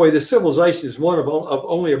 By the way, this civilization is one of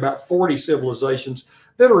only about 40 civilizations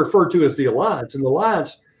that are referred to as the Alliance, and the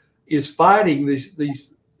Alliance is fighting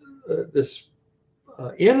this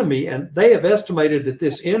enemy, and they have estimated that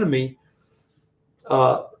this enemy,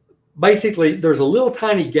 basically, there's a little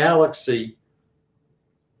tiny galaxy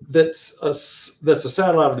that's a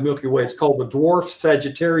satellite of the Milky Way. It's called the Dwarf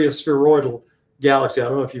Sagittarius Spheroidal Galaxy. I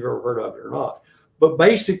don't know if you've ever heard of it or not, but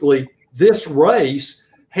basically, this race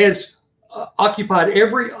has occupied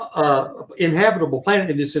every inhabitable planet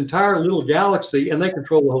in this entire little galaxy, and they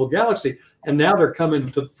control the whole galaxy. And now they're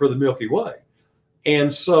coming for the Milky Way.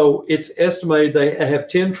 And so it's estimated they have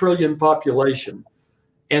 10 trillion population,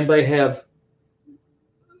 and they have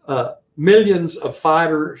millions of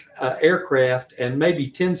fighter aircraft, and maybe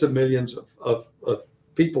tens of millions of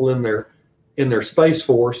people in their space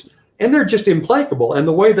force, and they're just implacable. And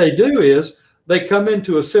the way they do is they come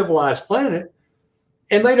into a civilized planet,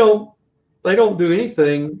 and they don't do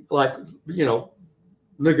anything like,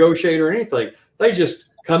 negotiate or anything. They just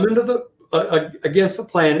come into against the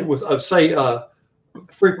planet with, say,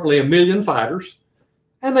 frequently 1 million fighters,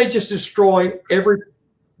 and they just destroy every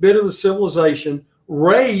bit of the civilization,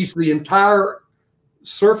 raise the entire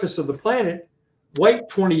surface of the planet, wait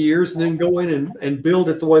 20 years, and then go in and build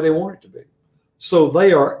it the way they want it to be. So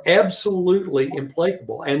they are absolutely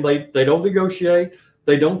implacable, and they don't negotiate,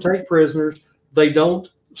 they don't take prisoners, they don't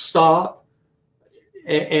stop,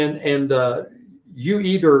 and you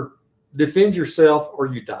either defend yourself or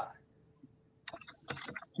you die.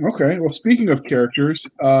 Okay. Well, speaking of characters,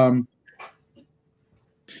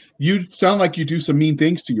 you sound like you do some mean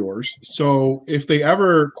things to yours. So if they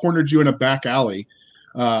ever cornered you in a back alley,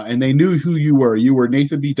 and they knew who you were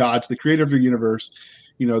Nathan B. Dodge, the creator of your universe,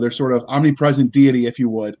 they're sort of omnipresent deity, if you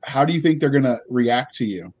would. How do you think they're going to react to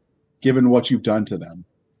you, given what you've done to them?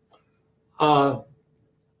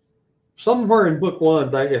 Somewhere in book one,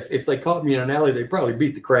 if they caught me in an alley, they'd probably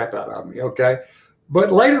beat the crap out of me. Okay.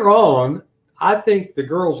 But later on, I think the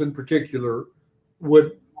girls in particular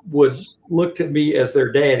would look at me as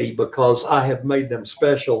their daddy, because I have made them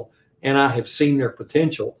special and I have seen their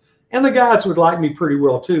potential. And the guys would like me pretty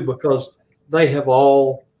well too, because they have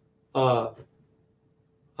all done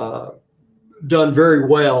very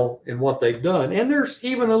well in what they've done. And there's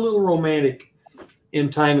even a little romantic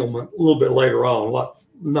entanglement a little bit later on,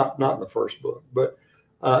 not in the first book, but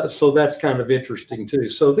so that's kind of interesting too.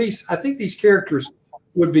 So I think these characters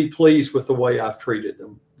would be pleased with the way I've treated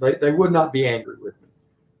them. They would not be angry with me.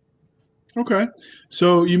 Okay.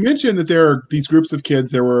 So you mentioned that there are these groups of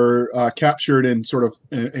kids that were captured and sort of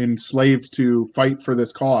enslaved to fight for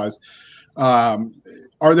this cause.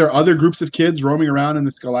 Are there other groups of kids roaming around in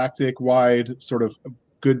this galactic-wide sort of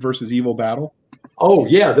good versus evil battle? Oh,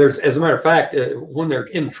 yeah. As a matter of fact, when they're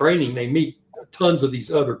in training, they meet tons of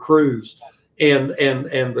these other crews, and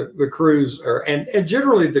the crews are, and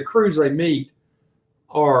generally the crews they meet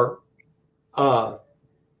are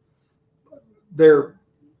they're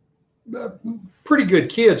pretty good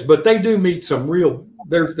kids, but they do meet some real.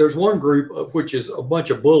 There's one group of which is a bunch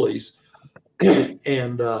of bullies,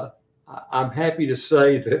 and I'm happy to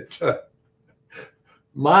say that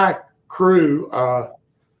my crew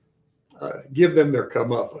give them their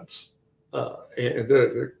comeuppance,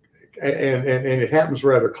 and it happens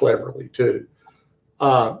rather cleverly too.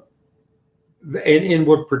 And in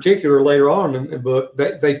what particular later on in the book,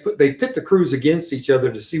 they pit the crews against each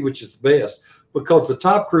other to see which is the best, because the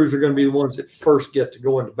top crews are going to be the ones that first get to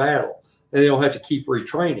go into battle, and they don't have to keep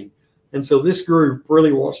retraining. And so this group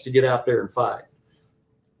really wants to get out there and fight,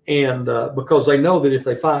 and because they know that if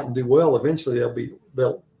they fight and do well, eventually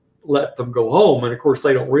they'll let them go home. And of course,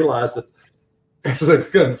 they don't realize that as they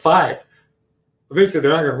begin to fight, eventually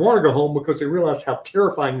they're not going to want to go home, because they realize how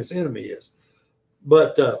terrifying this enemy is.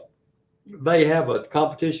 But they have a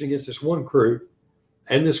competition against this one crew,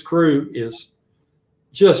 and this crew is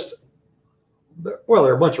just, well,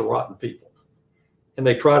 they're a bunch of rotten people, and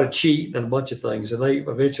they try to cheat and a bunch of things, and they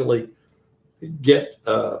eventually get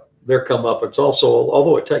their comeuppance also,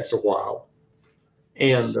 although it takes a while.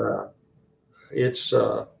 And that's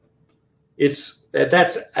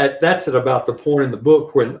at about the point in the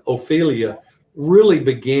book when Ophelia really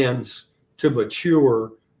begins to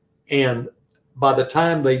mature, and by the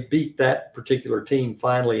time they beat that particular team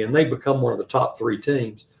finally, and they become one of the top 3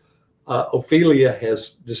 teams, Ophelia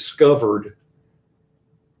has discovered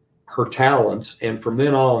her talents, and from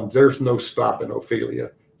then on, there's no stopping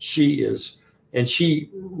Ophelia. She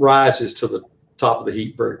rises to the top of the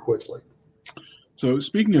heap very quickly. So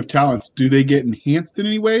speaking of talents, do they get enhanced in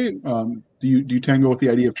any way? Do you tango with the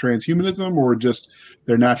idea of transhumanism, or just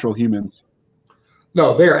they're natural humans?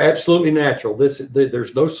 No, they're absolutely natural.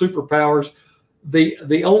 There's no superpowers.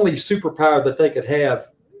 The only superpower that they could have,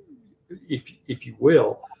 if you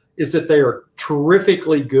will, is that they are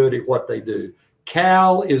terrifically good at what they do.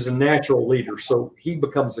 Cal is a natural leader, so he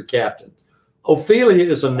becomes the captain. Ophelia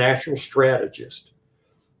is a natural strategist.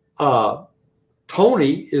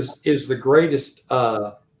 Tony is the greatest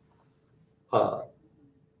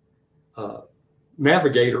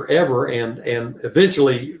navigator ever, and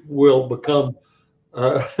eventually will become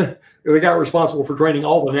the guy responsible for training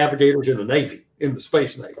all the navigators in the Navy, in the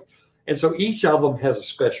Space Navy. And so each of them has a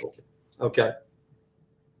specialty. Okay.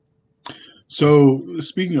 So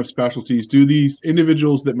speaking of specialties, do these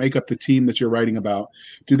individuals that make up the team that you're writing about,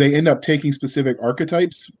 do they end up taking specific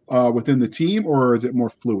archetypes within the team, or is it more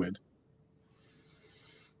fluid?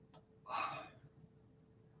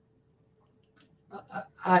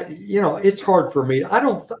 It's hard for me.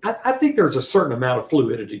 I think there's a certain amount of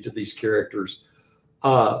fluidity to these characters.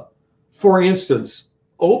 For instance,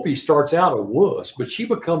 Opie starts out a wuss, but she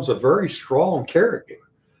becomes a very strong character.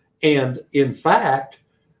 And in fact,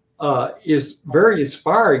 is very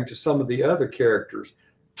inspiring to some of the other characters.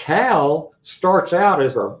 Cal starts out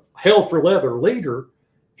as a hell for leather leader,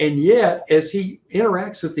 and yet as he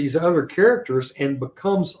interacts with these other characters and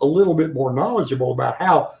becomes a little bit more knowledgeable about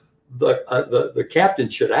how the captain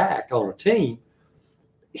should act on a team,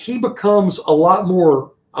 he becomes a lot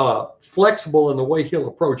more flexible in the way he'll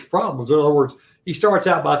approach problems. In other words, he starts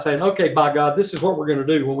out by saying, "Okay, by God, this is what we're going to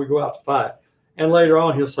do when we go out to fight." And later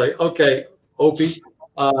on, he'll say, "Okay, Opie,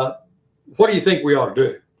 what do you think we ought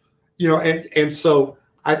to do?" And so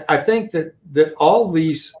I think that all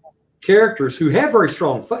these characters who have very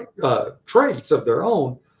strong traits of their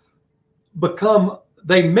own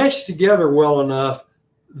they mesh together well enough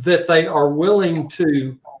that they are willing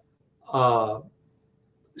to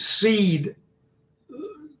cede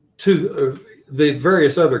to the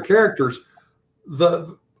various other characters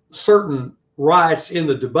the certain rights in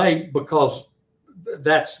the debate, because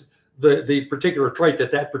that's the particular trait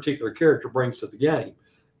that particular character brings to the game.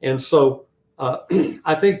 And so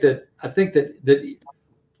I think that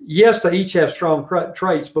yes, they each have strong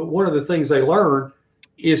traits, but one of the things they learn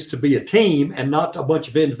is to be a team and not a bunch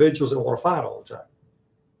of individuals that want to fight all the time.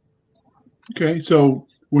 Okay, so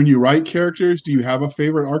when you write characters, do you have a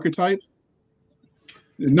favorite archetype?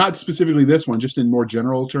 Not specifically this one, just in more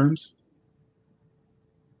general terms.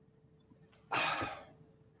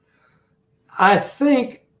 I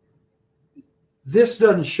think this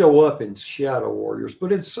doesn't show up in Shadow Warriors,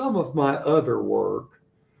 but in some of my other work,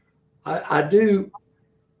 I do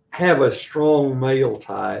have a strong male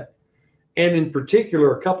type. And in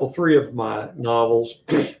particular, three of my novels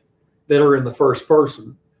that are in the first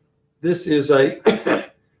person. This is a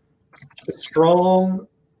strong,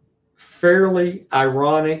 fairly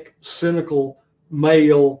ironic, cynical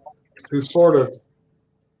male who sort of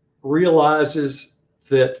realizes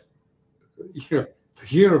that the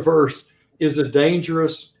universe is a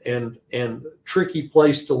dangerous and tricky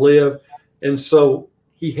place to live, and so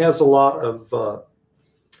he has a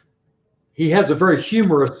very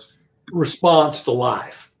humorous response to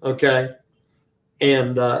life. Okay,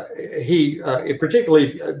 and he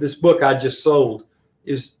particularly this book I just sold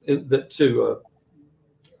is to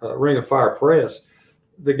Ring of Fire Press.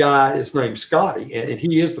 The guy is named Scotty, and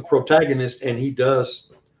he is the protagonist, and he does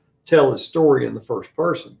tell his story in the first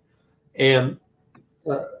person. And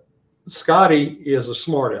Scotty is a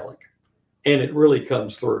smart aleck, and it really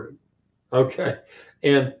comes through. Okay.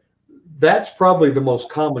 And that's probably the most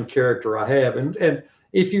common character I have. And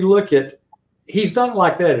if you look at, he's not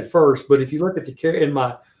like that at first, but if you look at in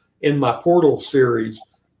my Portal series,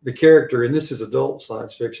 the character, and this is adult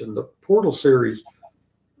science fiction, the Portal series,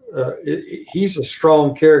 he's a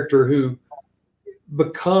strong character who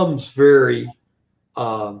becomes very,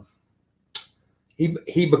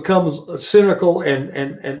 he becomes cynical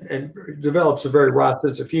and develops a very wry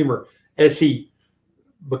sense of humor as he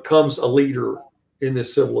becomes a leader in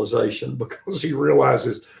this civilization, because he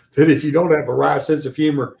realizes that if you don't have a wry sense of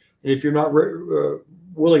humor and if you're not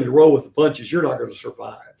willing to roll with the punches, you're not going to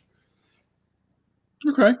survive.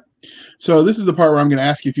 Okay. So this is the part where I'm going to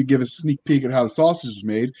ask you if you give a sneak peek at how the sausage was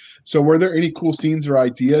made. So were there any cool scenes or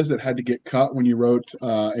ideas that had to get cut when you wrote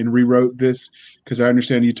and rewrote this? Because I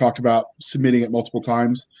understand you talked about submitting it multiple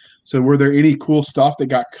times. So were there any cool stuff that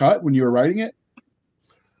got cut when you were writing it?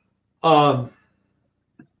 No,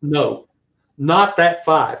 not that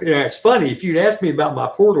 5. It's funny, if you'd asked me about my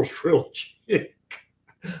Portals trilogy,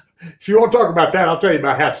 if you want to talk about that, I'll tell you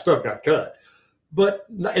about how stuff got cut. But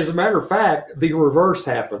as a matter of fact, the reverse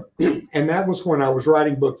happened. And that was when I was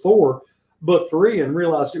writing book 4, book 3, and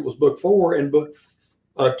realized it was book 4, and book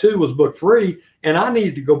two was book three, and I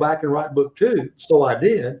needed to go back and write book two, so I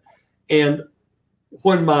did. And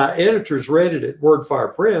when my editors read it at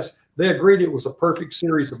Wordfire Press, they agreed it was a perfect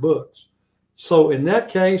series of books. So in that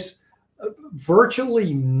case,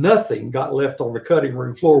 virtually nothing got left on the cutting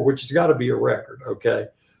room floor, which has got to be a record, okay?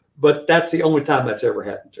 But that's the only time that's ever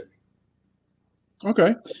happened to me.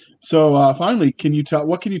 Okay. So finally,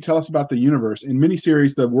 what can you tell us about the universe? In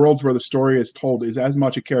miniseries, the worlds where the story is told is as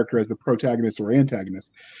much a character as the protagonist or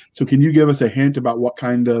antagonist. So can you give us a hint about what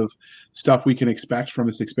kind of stuff we can expect from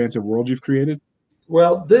this expansive world you've created?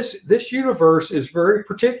 Well, this universe is very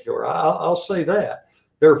particular. I'll say that.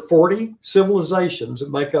 There are 40 civilizations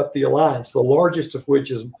that make up the Alliance, the largest of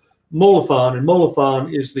which is Molothon, and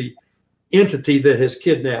Molothon is the entity that has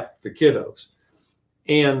kidnapped the kiddos.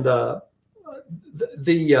 And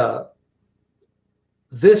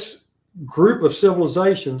this group of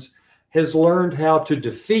civilizations has learned how to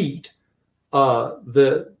defeat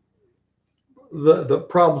the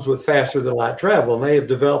problems with faster than light travel, and they have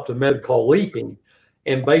developed a method called leaping.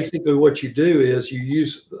 And basically, what you do is you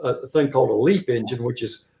use a thing called a leap engine, which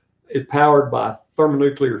is powered by a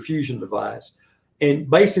thermonuclear fusion device. And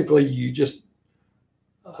basically, you just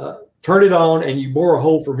turn it on, and you bore a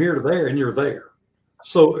hole from here to there, and you're there.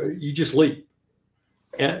 So you just leap.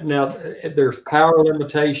 And now there's power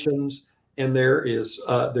limitations, and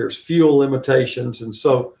there's fuel limitations, and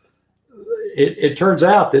so it turns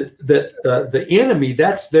out that the enemy,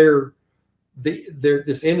 this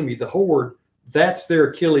enemy, the Horde, that's their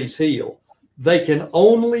Achilles heel. They can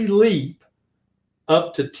only leap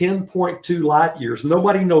up to 10.2 light years.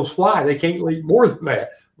 Nobody knows why they can't leap more than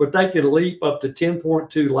that, but they can leap up to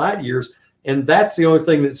 10.2 light years, and that's the only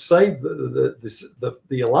thing that saved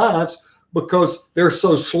the Alliance, because they're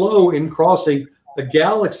so slow in crossing a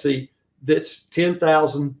galaxy that's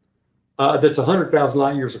 100,000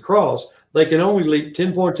 light years across. They can only leap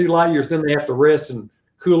 10.2 light years, then they have to rest and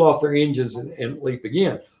cool off their engines and leap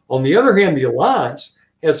again. On the other hand, the Alliance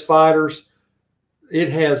has fighters. It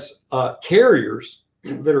has carriers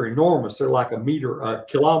that are enormous. They're like a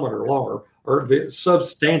kilometer long, or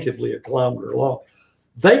substantively a kilometer long.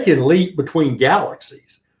 They can leap between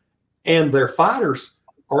galaxies, and their fighters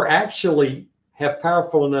are actually have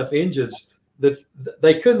powerful enough engines that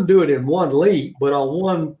they couldn't do it in one leap, but on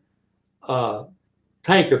one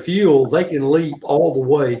tank of fuel, they can leap all the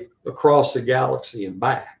way across the galaxy and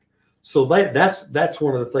back. So that's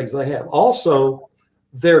one of the things they have. Also,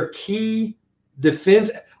 their key defense,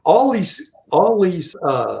 all these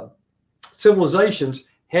civilizations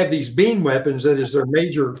have these beam weapons that is their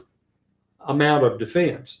major amount of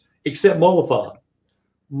defense, except Molothon.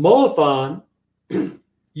 Molothon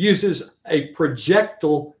uses a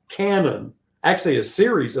projectile cannon, actually a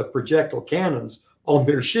series of projectile cannons on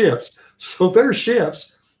their ships. So their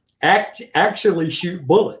ships actually shoot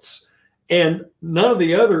bullets. And none of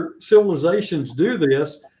the other civilizations do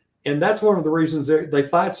this. And that's one of the reasons they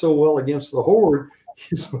fight so well against the Horde,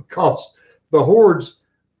 is because the Horde's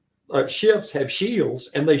ships have shields,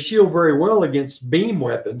 and they shield very well against beam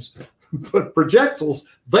weapons. But projectiles,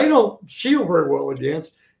 they don't shield very well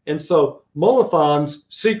against. And so Molothon's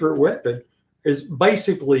secret weapon is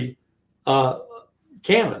basically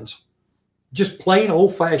cannons, just plain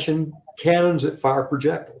old-fashioned cannons that fire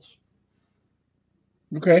projectiles.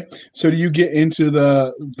 Okay, so do you get into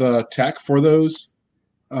the tech for those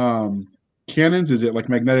cannons? Is it like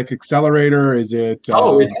magnetic accelerator? Is it it's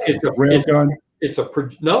a railgun? It's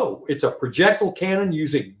a projectile cannon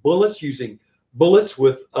using bullets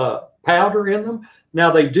with powder in them.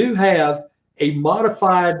 Now they do have a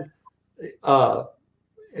modified.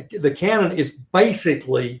 The cannon is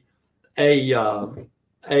basically a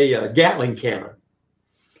Gatling cannon,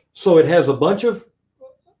 so it has a bunch of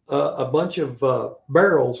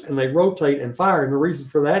barrels, and they rotate and fire. And the reason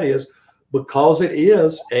for that is because it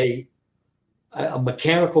is a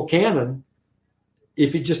mechanical cannon.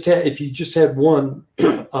 If you just had one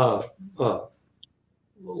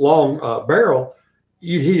long barrel,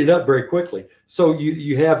 you'd heat it up very quickly. So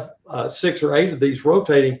you have 6 or 8 of these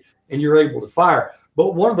rotating, and you're able to fire.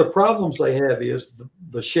 But one of the problems they have is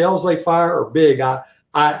the shells they fire are big.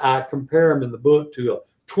 I compare them in the book to a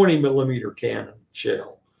 20 millimeter cannon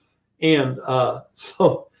shell. And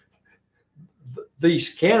so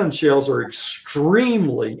these cannon shells are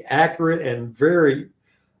extremely accurate and very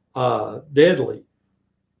deadly,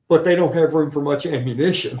 but they don't have room for much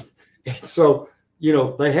ammunition. And so,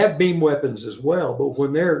 they have beam weapons as well, but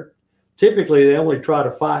when typically they only try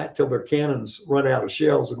to fight till their cannons run out of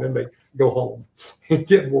shells, and then they go home and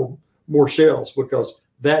get more shells, because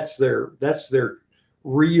that's their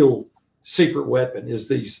real secret weapon, is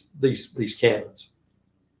these cannons.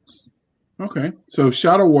 Okay. So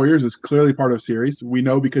Shadow Warriors is clearly part of the series. We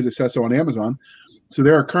know because it says so on Amazon. So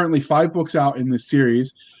there are currently 5 books out in this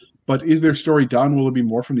series, but is their story done? Will there be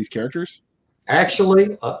more from these characters?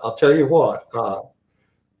 Actually, I'll tell you what,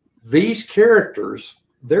 these characters,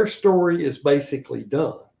 their story is basically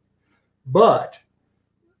done. But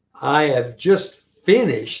I have just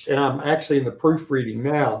finished, and I'm actually in the proofreading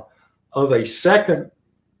now of a second,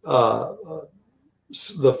 the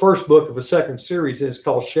first book of a second series, and it's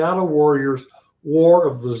called Shadow Warriors War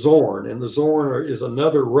of the Zorn. And the Zorn is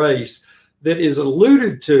another race that is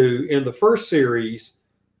alluded to in the first series,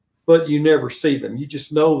 but you never see them. You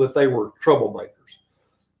just know that they were troublemakers.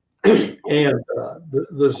 And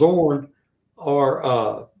the Zorn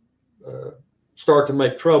are start to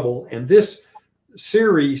make trouble. And this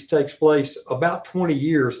series takes place about 20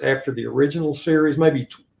 years after the original series, maybe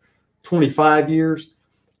 25 years.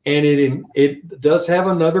 And it does have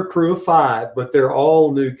another crew of 5, but they're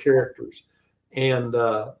all new characters. And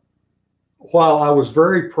while I was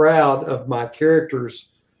very proud of my characters,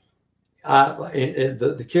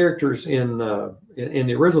 the characters in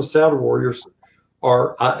the original Shadow Warriors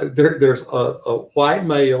are there's a white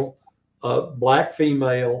male, a black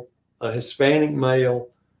female, a Hispanic male,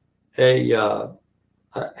 actually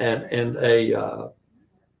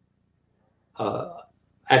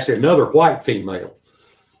another white female,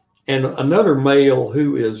 and another male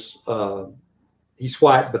who is he's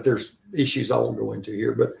white, but there's issues I won't go into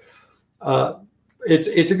here. But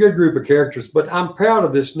it's a good group of characters. But I'm proud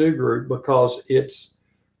of this new group because it's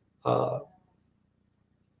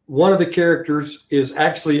one of the characters is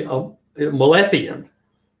actually a Malethian,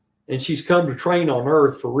 and she's come to train on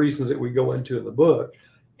Earth for reasons that we go into in the book.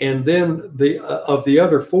 And then of the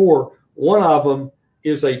other 4, one of them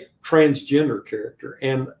is a transgender character.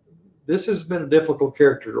 And this has been a difficult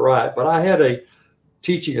character to write, but I had a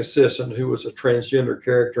teaching assistant who was a transgender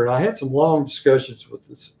character, and I had some long discussions with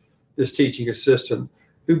this teaching assistant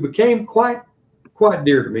who became quite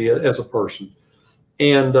dear to me as a person.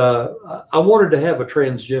 And I wanted to have a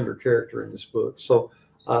transgender character in this book. So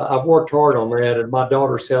I've worked hard on that, and my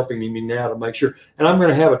daughter's helping me now to make sure. And I'm going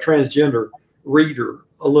to have a transgender reader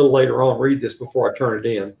a little later on read this before I turn it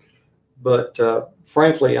in. But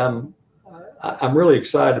frankly, I'm really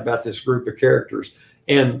excited about this group of characters.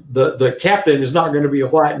 And the captain is not going to be a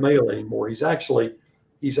white male anymore. He's actually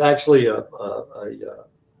a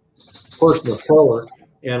person of color,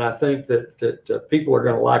 and I think that people are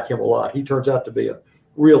going to like him a lot. He turns out to be a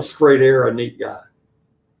real straight arrow, neat guy.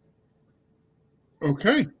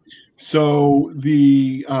 Okay. So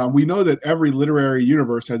we know that every literary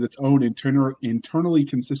universe has its own internally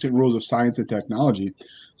consistent rules of science and technology.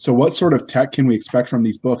 So what sort of tech can we expect from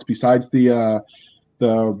these books besides the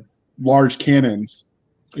large cannons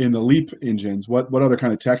in the leap engines? What other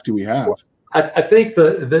kind of tech do we have? I think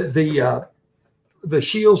the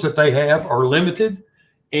shields that they have are limited,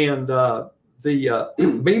 and the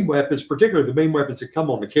beam weapons, particularly the beam weapons that come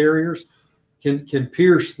on the carriers, can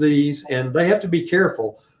pierce these, and they have to be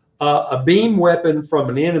careful. A beam weapon from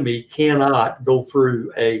an enemy cannot go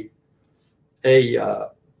through a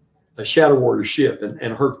Shadow Warrior ship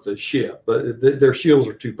and hurt the ship, but their shields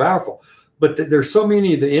are too powerful. But there's so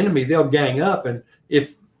many of the enemy, they'll gang up, and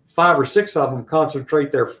if 5 or 6 of them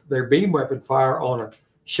concentrate their beam weapon fire on a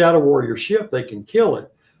Shadow Warrior ship, they can kill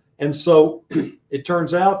it. And so it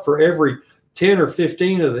turns out for every 10 or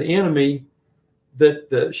 15 of the enemy that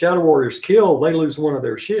the Shadow Warriors kill, they lose one of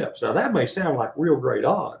their ships. Now that may sound like real great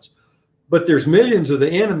odds, but there's millions of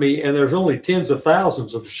the enemy and there's only tens of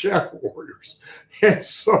thousands of the Shadow Warriors. And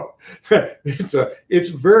so it's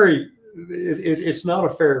not a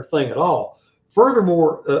fair thing at all.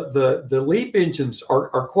 Furthermore, the leap engines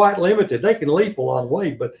are quite limited. They can leap a long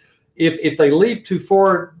way, but if they leap too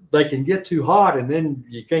far, they can get too hot, and then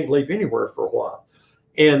you can't leap anywhere for a while.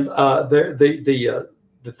 And the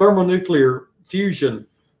thermonuclear fusion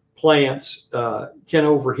plants can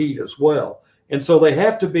overheat as well. And so they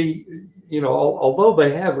have to be, although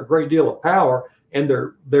they have a great deal of power and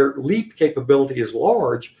their leap capability is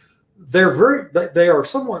large, they are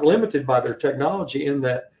somewhat limited by their technology in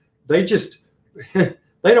that they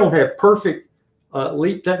don't have perfect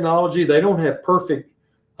leap technology. They don't have perfect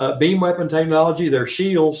beam weapon technology. Their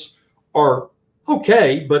shields are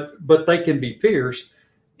okay, but they can be pierced,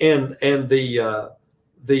 and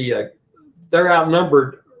they're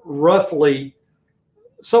outnumbered roughly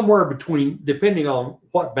somewhere between, depending on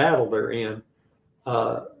what battle they're in.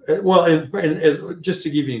 Just to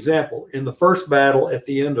give you an example, in the first battle at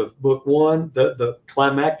the end of book 1, the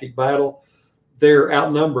climactic battle, they're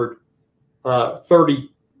outnumbered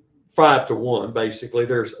 35-1. Basically,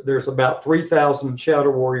 there's about 3,000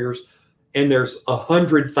 Shadow Warriors, and there's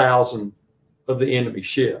 100,000 of the enemy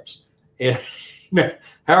ships. And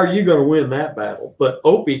how are you going to win that battle? But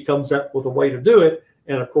Opie comes up with a way to do it.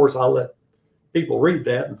 And of course, I'll let people read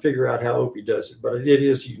that and figure out how Opie does it. But it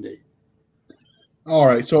is unique. All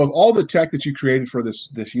right. So, of all the tech that you created for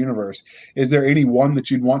this universe, is there any one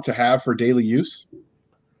that you'd want to have for daily use?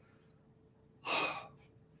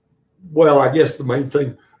 Well, I guess the main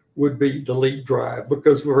thing would be the Leap Drive,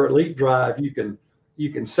 because for a Leap Drive, you can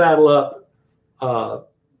saddle up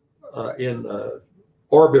in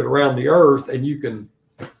orbit around the Earth, and you can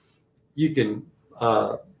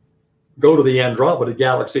go to the Andromeda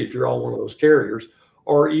Galaxy if you're on one of those carriers,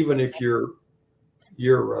 or even if you're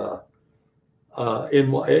in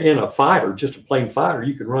a fighter, just a plain fighter,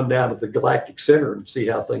 you can run down to the galactic center and see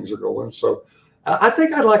how things are going. So I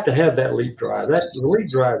think I'd like to have that Leap Drive. The Leap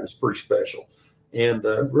Drive is pretty special, and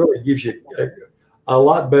really gives you a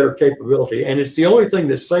lot better capability. And it's the only thing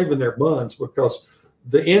that's saving their buns, because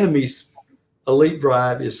the enemy's Elite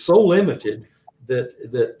Drive is so limited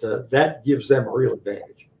that gives them a real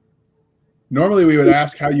advantage. Normally, we would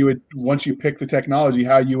ask how you would, once you pick the technology,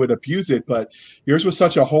 how you would abuse it, but yours was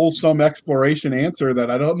such a wholesome exploration answer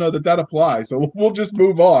that I don't know that applies. So we'll just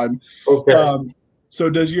move on. Okay. So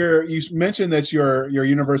you mentioned that your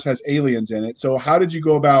universe has aliens in it. So how did you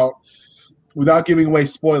go about, without giving away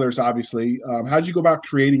spoilers, obviously, how did you go about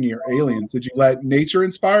creating your aliens? Did you let nature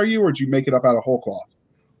inspire you, or did you make it up out of whole cloth?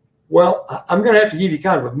 Well, I'm going to have to give you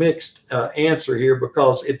kind of a mixed answer here,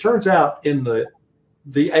 because it turns out in the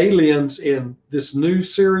aliens in this new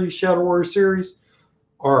series, Shadow Warrior series,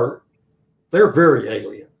 they're very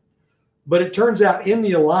alien. But it turns out in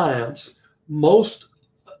the Alliance,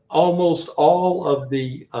 almost all of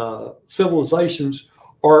the civilizations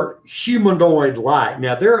are humanoid-like.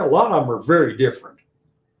 Now, a lot of them are very different.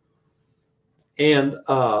 And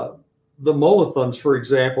the Molithans, for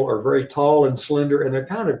example, are very tall and slender, and they're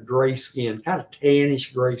kind of gray skin, kind of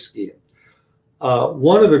tannish gray skin.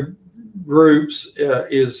 One of the groups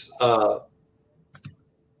is kind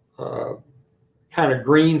of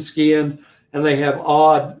green skinned, and they have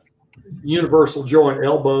odd universal joint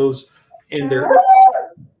elbows, and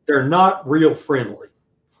they're not real friendly.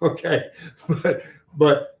 Okay,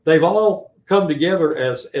 but they've all come together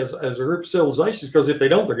as a group of civilizations, because if they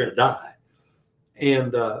don't, they're going to die.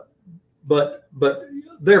 And but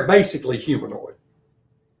they're basically humanoid.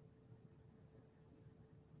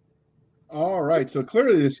 All right. So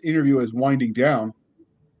clearly this interview is winding down.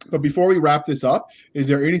 But before we wrap this up, is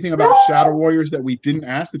there anything about Shadow Warriors that we didn't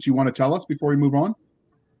ask that you want to tell us before we move on?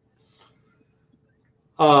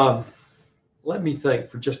 Let me think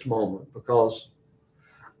for just a moment, because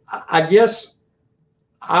I guess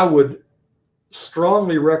I would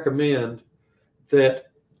strongly recommend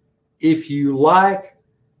that if you like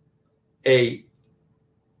even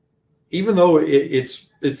though it's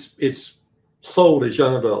sold as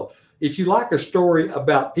young adult, if you like a story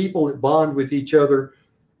about people that bond with each other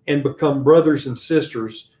and become brothers and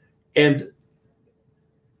sisters and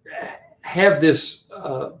have this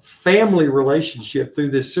family relationship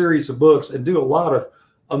through this series of books and do a lot of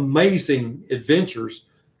amazing adventures,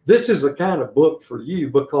 this is a kind of book for you,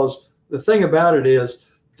 because the thing about it is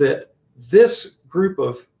that this group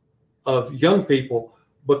of young people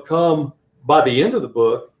become, by the end of the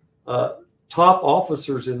book, top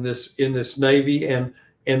officers in this Navy, and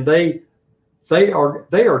they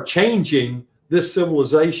are changing this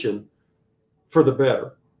civilization for the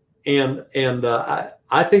better. And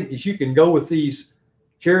I think that you can go with these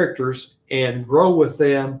characters and grow with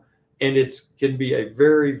them, and it can be a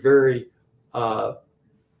very, very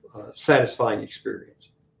satisfying experience.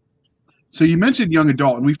 So you mentioned young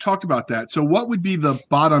adult, and we've talked about that. So what would be the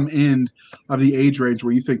bottom end of the age range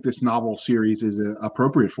where you think this novel series is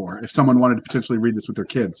appropriate for, if someone wanted to potentially read this with their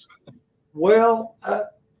kids? Well,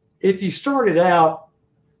 if you started out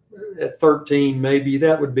at 13, maybe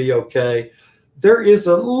that would be okay. There is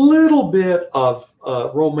a little bit of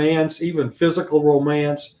romance, even physical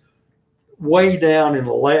romance, way down in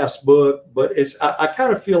the last book. But I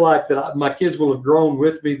kind of feel like that my kids will have grown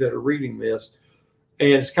with me that are reading this.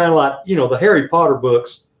 And it's kind of like, the Harry Potter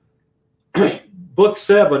books, book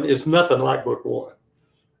 7 is nothing like book 1.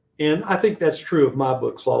 And I think that's true of my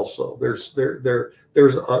books also. There's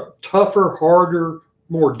a tougher, harder,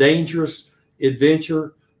 more dangerous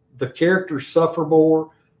adventure. The characters suffer more,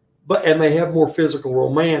 and they have more physical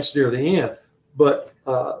romance near the end. But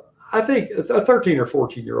I think a 13 or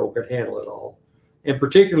 14-year-old can handle it all. And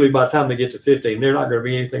particularly by the time they get to 15, they're not going to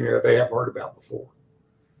be anything that they haven't heard about before.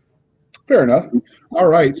 Fair enough. All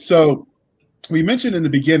right. So we mentioned in the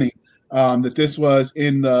beginning that this was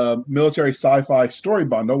in the military sci-fi story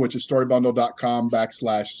bundle, which is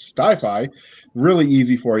storybundle.com/sci-fi. Really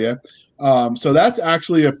easy for you. So that's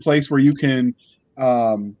actually a place where you can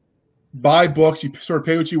buy books. You sort of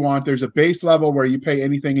pay what you want. There's a base level where you pay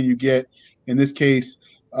anything and you get, in this case,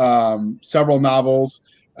 several novels.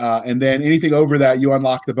 And then anything over that, you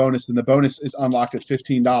unlock the bonus, and the bonus is unlocked at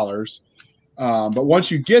 $15. But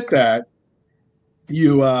once you get that,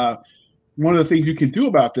 one of the things you can do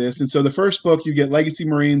about this, and so the first book, you get Legacy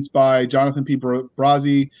Marines by Jonathan P.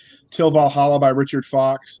 Brazzi, Till Valhalla by Richard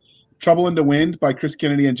Fox, Trouble in the Wind by Chris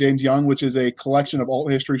Kennedy and James Young, which is a collection of alt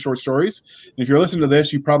history short stories. And if you're listening to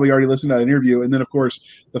this, you probably already listened to that interview. And then, of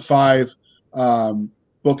course, the 5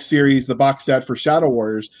 book series, the box set for Shadow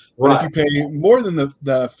Warriors. But if you pay more than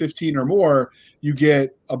the 15 or more, you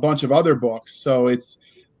get a bunch of other books. So it's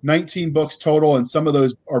 19 books total, and some of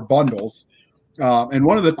those are bundles. And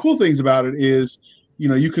one of the cool things about it is,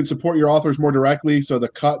 you can support your authors more directly. So the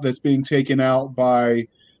cut that's being taken out by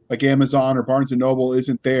like Amazon or Barnes & Noble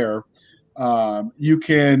isn't there. You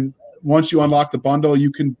can, once you unlock the bundle,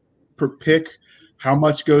 you can pick how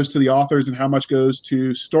much goes to the authors and how much goes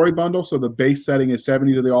to Story Bundle. So the base setting is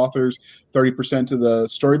 70 to the authors, 30% to the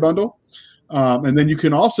Story Bundle. And then you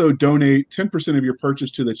can also donate 10% of your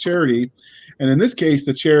purchase to the charity. And in this case,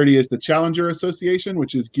 the charity is the Challenger Association,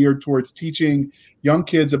 which is geared towards teaching young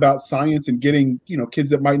kids about science and getting, kids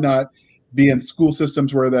that might not be in school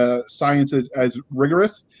systems where the science is as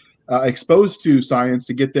rigorous, exposed to science,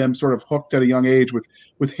 to get them sort of hooked at a young age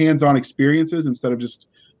with hands-on experiences instead of just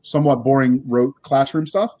somewhat boring rote classroom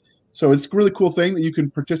stuff. So it's a really cool thing that you can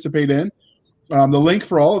participate in. The link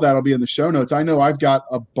for all of that will be in the show notes. I know I've got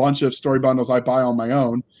a bunch of story bundles I buy on my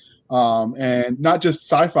own, and not just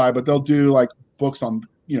sci-fi, but they'll do like books on,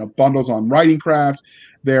 bundles on writing craft.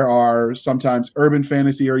 There are sometimes urban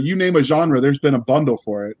fantasy, or you name a genre, there's been a bundle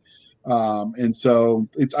for it. And so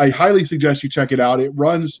I highly suggest you check it out. It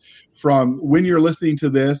runs from when you're listening to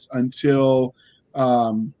this until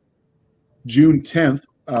June 10th.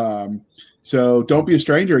 So don't be a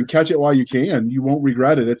stranger and catch it while you can. You won't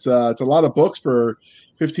regret it. It's a lot of books for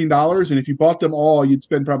 $15, and if you bought them all, you'd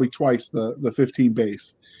spend probably twice the 15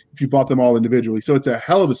 base if you bought them all individually. So it's a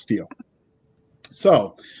hell of a steal.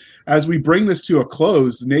 So as we bring this to a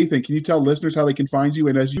close, Nathan, can you tell listeners how they can find you?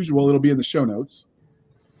 And as usual, it'll be in the show notes.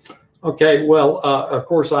 Okay. Well, of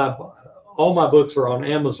course, all my books are on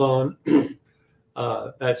Amazon.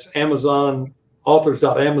 That's Amazon,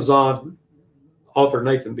 authors.amazon, author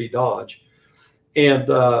Nathan B. Dodge. And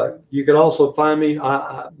you can also find me.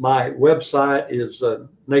 My website is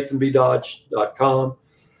nathanbdodge.com.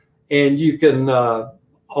 And you can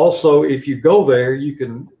also, if you go there, you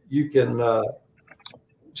can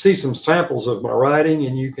see some samples of my writing,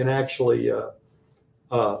 and you can actually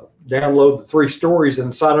download the 3 stories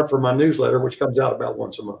and sign up for my newsletter, which comes out about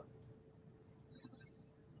once a month.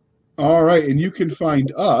 All right. And you can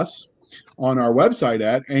find us on our website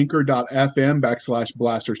at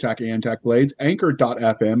anchor.fm/blasters-tack-and-tack-blades,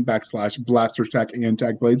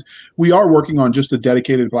 anchor.fm/blasters-tack-and-tack-blades. We are working on just a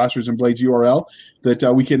dedicated Blasters and Blades URL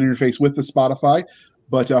that we can interface with the Spotify.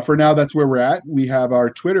 But for now, that's where we're at. We have our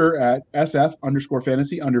Twitter at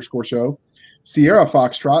SF_fantasy_show, Sierra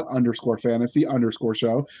Foxtrot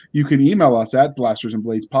 _fantasy_show. You can email us at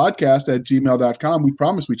blastersandbladespodcast@gmail.com. We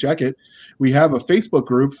promise we check it. We have a Facebook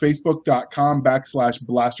group,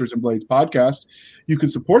 facebook.com/blastersandbladespodcast. You can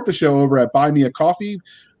support the show over at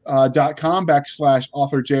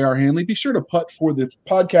buymeacoffee.com/author J.R. Hanley. Be sure to put for the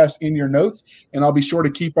podcast in your notes, and I'll be sure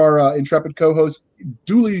to keep our intrepid co-hosts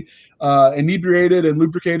duly inebriated and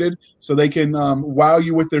lubricated so they can wow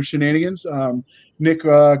you with their shenanigans. Nick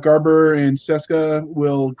Garber and Seska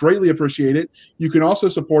will greatly appreciate it. You can also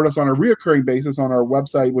support us on a reoccurring basis on our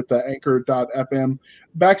website with the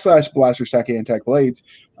anchor.fm/blasters-tack-and-tack-blades.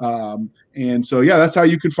 And so, yeah, that's how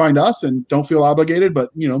you can find us, and don't feel obligated,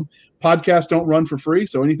 but, podcasts don't run for free.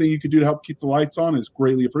 So anything you could do to help keep the lights on is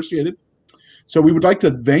greatly appreciated. So we would like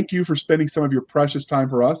to thank you for spending some of your precious time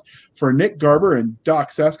for us. For Nick Garber and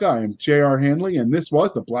Doc Seska, I am J.R. Hanley, and this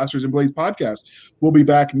was the Blasters and Blades podcast. We'll be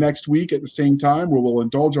back next week at the same time, where we'll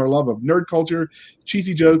indulge our love of nerd culture,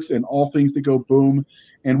 cheesy jokes, and all things that go boom.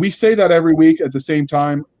 And we say that every week at the same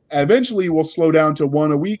time. Eventually, we'll slow down to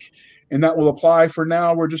 1 a week, and that will apply. For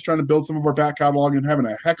now, we're just trying to build some of our back catalog and having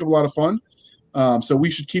a heck of a lot of fun. So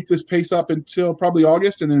we should keep this pace up until probably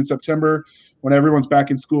August, and then in September, when everyone's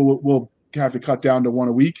back in school, we'll have to cut down to 1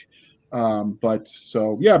 a week. But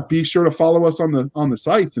so, yeah, be sure to follow us on the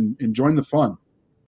sites and join the fun.